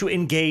attempting to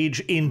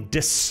engage in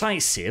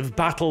decisive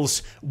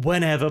battles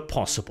whenever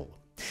possible.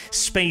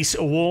 Space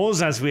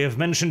wars, as we have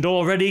mentioned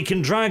already,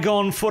 can drag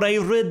on for a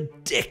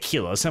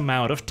ridiculous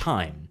amount of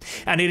time,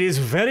 and it is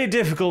very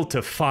difficult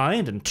to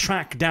find and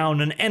track down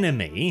an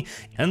enemy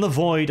in the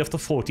void of the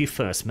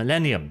 41st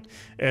millennium,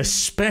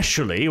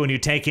 especially when you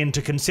take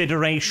into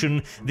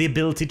consideration the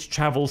ability to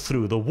travel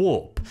through the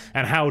warp,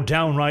 and how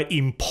downright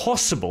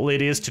impossible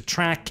it is to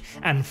track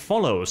and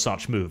follow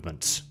such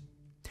movements.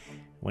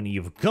 When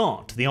you've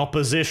got the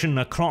opposition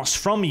across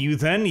from you,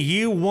 then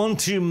you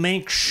want to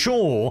make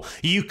sure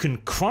you can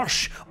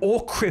crush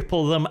or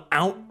cripple them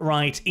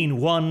outright in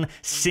one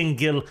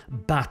single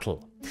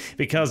battle.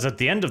 Because at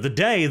the end of the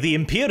day, the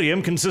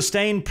Imperium can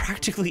sustain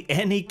practically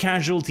any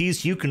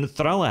casualties you can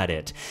throw at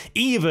it.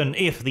 Even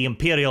if the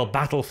Imperial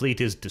battle fleet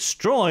is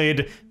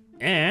destroyed,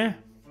 there's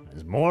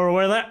more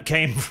where that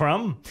came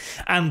from.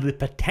 And the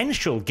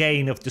potential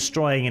gain of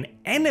destroying an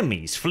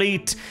enemy's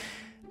fleet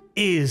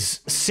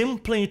is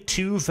simply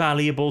too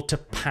valuable to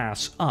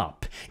pass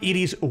up. It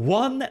is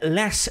one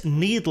less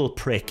needle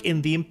prick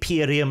in the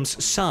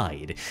Imperium's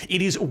side.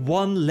 It is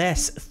one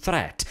less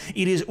threat.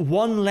 It is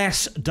one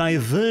less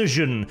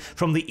diversion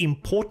from the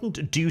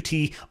important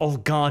duty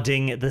of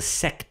guarding the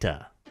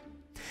sector.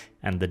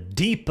 And the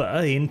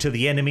deeper into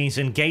the enemy's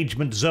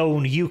engagement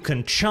zone you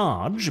can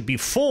charge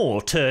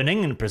before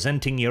turning and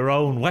presenting your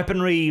own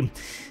weaponry,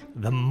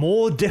 the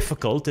more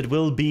difficult it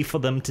will be for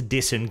them to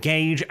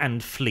disengage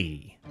and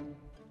flee.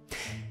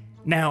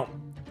 Now,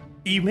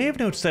 you may have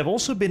noticed I've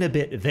also been a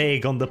bit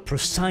vague on the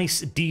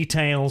precise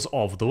details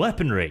of the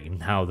weaponry,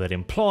 how they're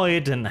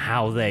employed and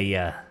how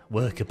they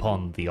work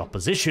upon the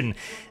opposition.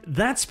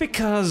 That's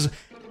because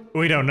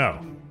we don't know.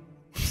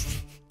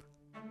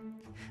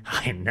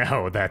 I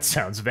know that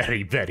sounds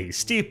very, very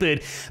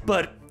stupid,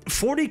 but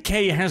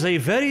 40k has a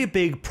very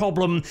big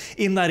problem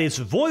in that its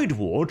Void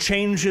War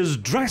changes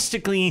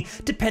drastically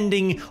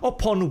depending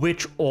upon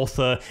which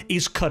author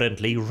is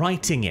currently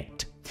writing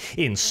it.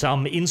 In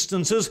some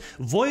instances,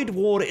 Void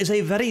War is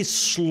a very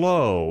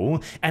slow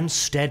and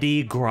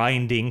steady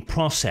grinding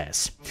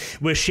process,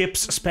 where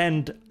ships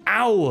spend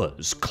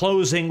hours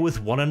closing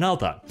with one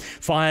another,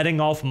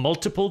 firing off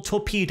multiple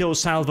torpedo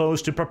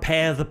salvos to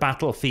prepare the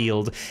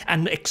battlefield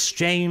and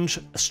exchange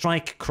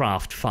strike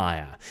craft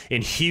fire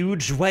in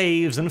huge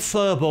waves and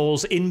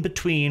furballs in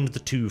between the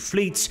two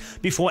fleets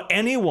before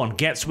anyone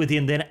gets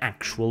within their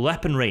actual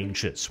weapon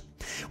ranges.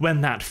 When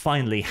that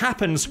finally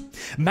happens,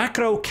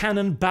 macro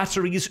cannon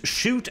batteries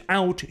shoot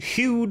out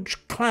huge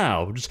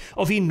clouds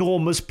of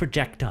enormous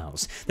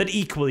projectiles that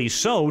equally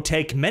so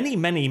take many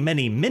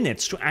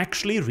minutes to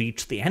actually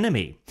reach the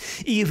enemy.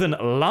 Even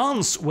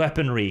lance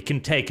weaponry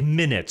can take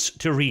minutes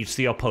to reach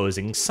the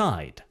opposing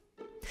side.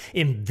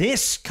 In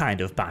this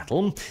kind of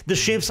battle, the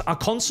ships are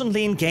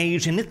constantly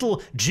engaged in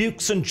little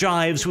jukes and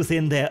jives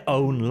within their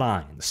own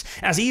lines,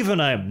 as even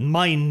a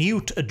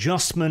minute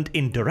adjustment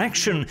in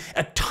direction,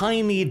 a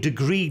tiny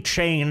degree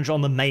change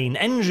on the main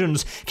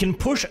engines, can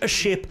push a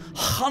ship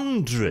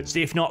hundreds,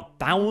 if not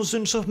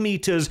thousands of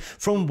meters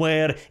from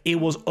where it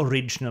was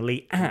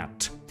originally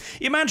at.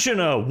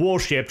 Imagine a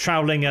warship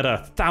traveling at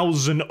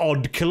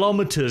 1,000-odd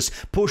kilometers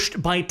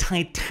pushed by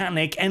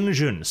titanic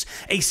engines.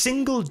 A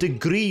single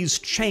degree's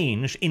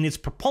change in its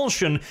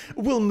propulsion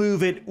will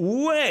move it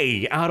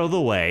way out of the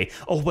way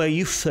of where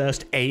you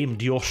first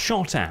aimed your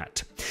shot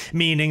at,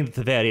 meaning that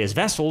the various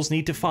vessels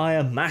need to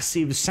fire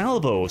massive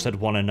salvos at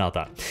one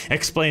another,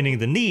 explaining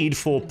the need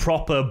for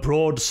proper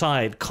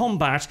broadside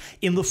combat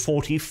in the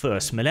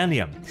 41st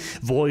millennium.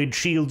 Void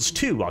shields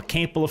too are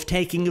capable of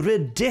taking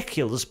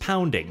ridiculous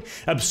pounding,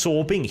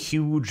 absorbing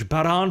huge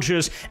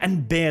barrages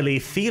and barely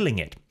feeling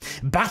it.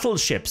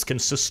 Battleships can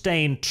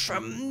sustain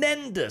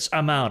tremendous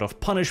amount of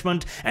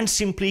punishment and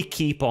simply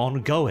keep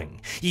on going.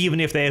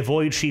 Even if their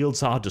void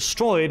shields are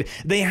destroyed,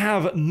 they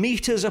have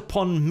meters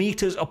upon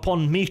meters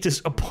upon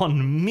meters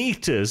upon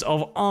meters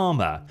of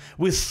armor,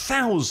 with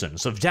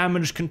thousands of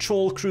damage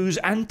control crews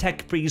and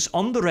tech priests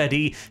on the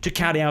ready to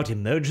carry out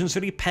emergency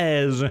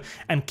repairs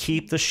and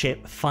keep the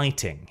ship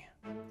fighting.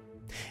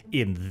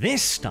 In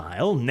this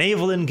style,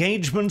 naval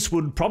engagements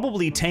would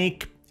probably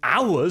take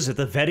hours at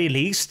the very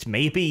least,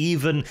 maybe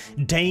even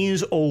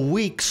days or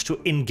weeks to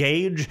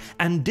engage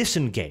and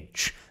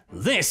disengage.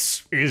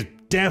 This is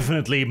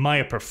definitely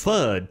my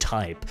preferred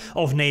type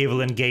of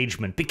naval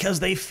engagement because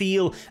they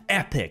feel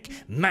epic,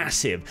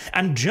 massive,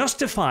 and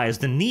justifies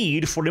the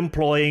need for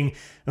employing,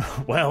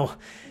 well,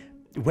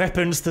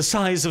 weapons the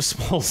size of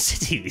small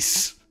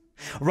cities,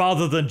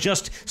 rather than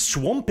just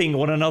swamping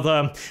one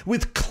another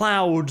with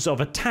clouds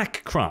of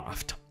attack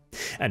craft.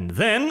 And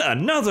then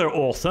another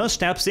author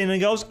steps in and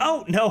goes,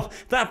 oh no,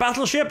 that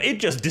battleship, it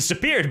just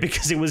disappeared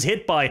because it was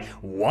hit by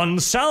one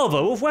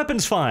salvo of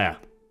weapons fire.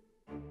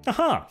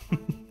 Aha.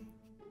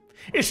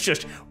 It's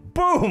just,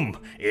 boom,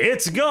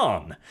 it's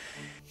gone.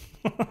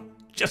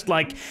 Just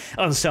like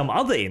on some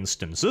other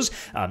instances,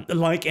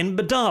 like in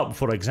Badab,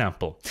 for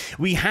example.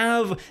 We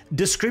have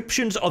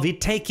descriptions of it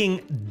taking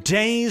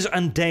days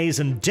and days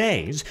and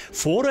days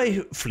for a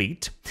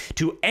fleet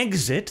to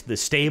exit the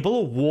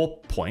stable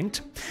warp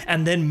point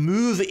and then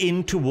move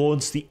in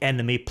towards the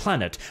enemy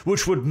planet,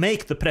 which would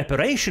make the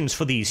preparations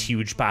for these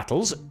huge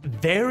battles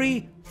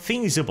very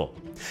feasible.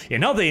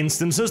 In other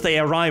instances, they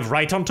arrive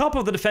right on top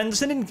of the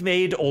defense and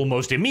invade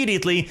almost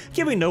immediately,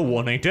 giving no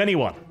warning to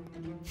anyone.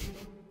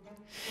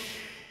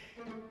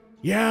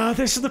 Yeah,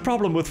 this is the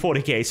problem with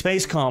 40k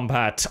space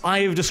combat.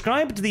 I've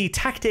described the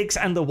tactics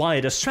and the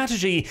wider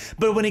strategy,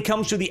 but when it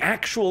comes to the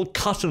actual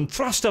cut and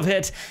thrust of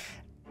it,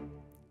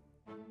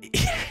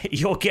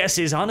 your guess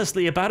is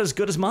honestly about as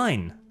good as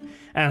mine.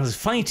 As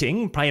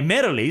fighting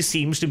primarily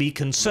seems to be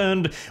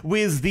concerned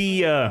with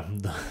the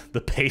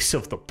pace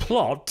of the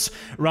plot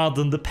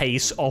rather than the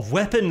pace of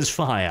weapons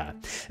fire.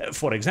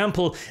 For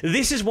example,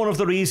 this is one of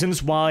the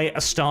reasons why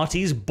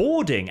Astartes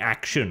boarding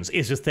actions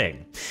is a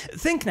thing.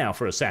 Think now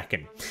for a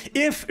second.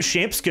 If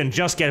ships can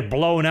just get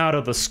blown out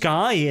of the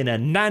sky in a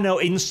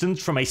nano instant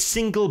from a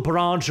single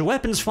barrage of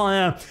weapons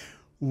fire,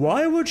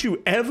 why would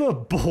you ever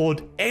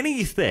board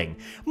anything?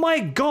 My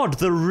god,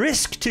 the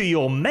risk to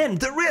your men,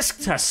 the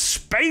risk to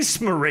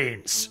Space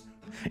Marines!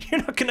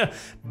 You're not gonna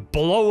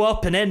blow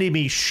up an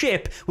enemy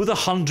ship with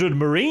 100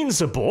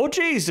 Marines aboard?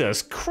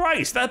 Jesus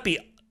Christ, that'd be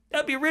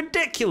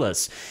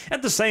ridiculous.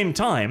 At the same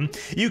time,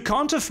 you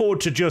can't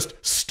afford to just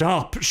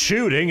stop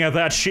shooting at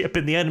that ship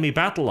in the enemy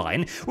battle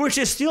line, which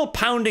is still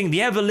pounding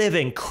the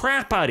ever-living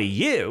crap out of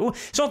you.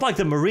 It's not like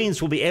the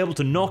Marines will be able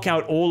to knock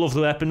out all of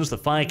the weapons, the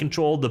fire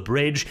control, the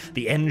bridge,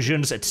 the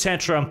engines,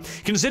 etc.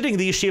 Considering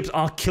these ships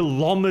are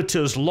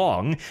kilometers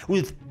long,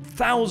 with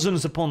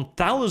thousands upon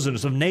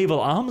thousands of naval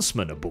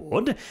armsmen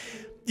aboard,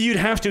 you'd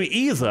have to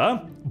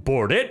either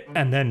board it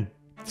and then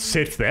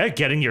sit there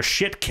getting your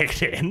shit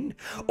kicked in,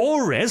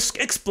 or risk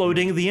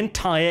exploding the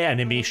entire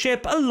enemy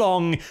ship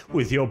along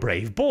with your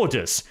brave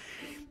boarders.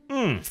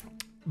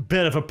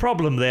 Bit of a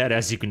problem there,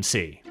 as you can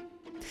see.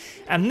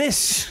 And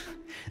this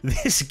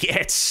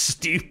gets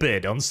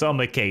stupid on some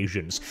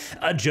occasions.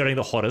 During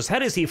the Horus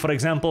Heresy, for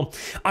example,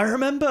 I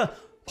remember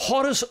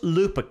Horus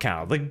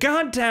Lupercal, the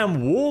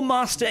goddamn War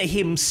Master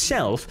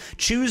himself,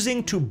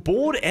 choosing to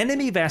board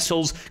enemy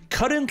vessels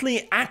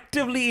currently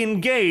actively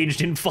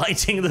engaged in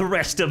fighting the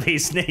rest of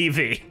his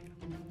navy.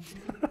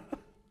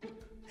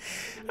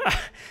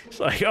 It's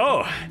like,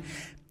 oh,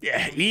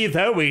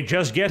 either we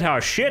just get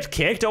our shit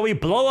kicked or we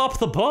blow up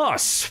the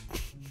boss.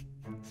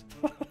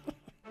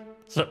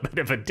 It's a bit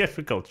of a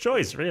difficult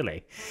choice,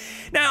 really.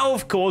 Now,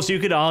 of course, you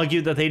could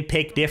argue that they'd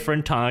pick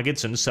different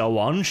targets and so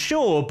on,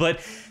 sure, but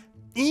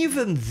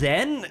even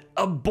then,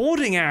 a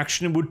boarding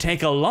action would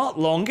take a lot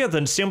longer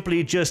than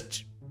simply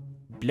just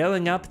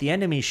blowing up the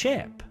enemy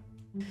ship.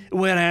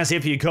 Whereas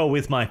if you go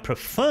with my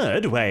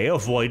preferred way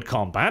of void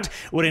combat,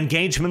 where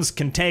engagements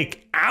can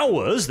take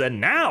hours, then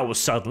now,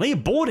 suddenly,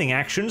 boarding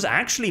actions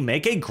actually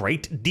make a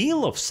great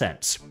deal of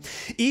sense.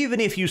 Even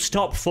if you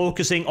stop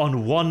focusing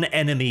on one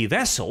enemy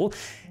vessel,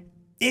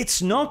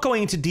 it's not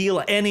going to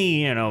deal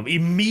any,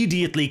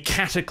 immediately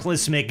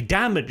cataclysmic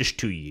damage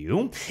to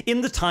you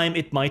in the time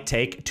it might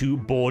take to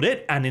board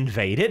it and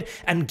invade it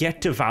and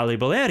get to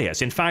valuable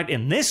areas. In fact,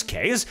 in this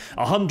case,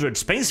 100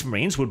 Space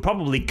Marines would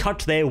probably cut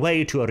their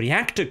way to a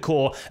reactor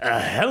core a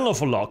hell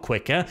of a lot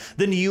quicker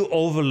than you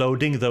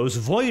overloading those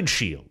void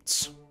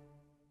shields.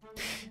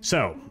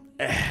 So,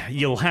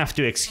 you'll have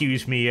to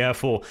excuse me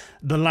for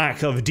the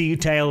lack of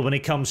detail when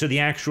it comes to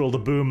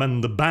the boom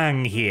and the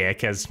bang here,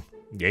 because,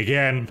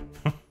 again,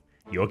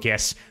 your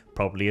guess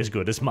probably as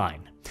good as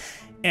mine.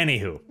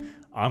 Anywho,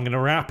 I'm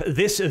gonna wrap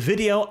this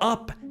video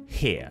up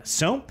here.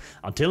 So,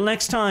 until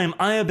next time,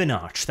 I have been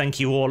Arch. Thank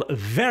you all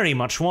very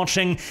much for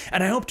watching,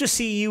 and I hope to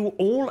see you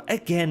all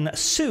again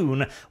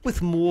soon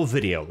with more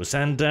videos.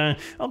 And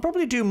I'll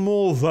probably do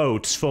more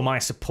votes for my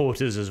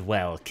supporters as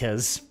well,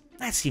 because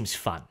that seems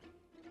fun.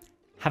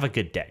 Have a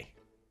good day.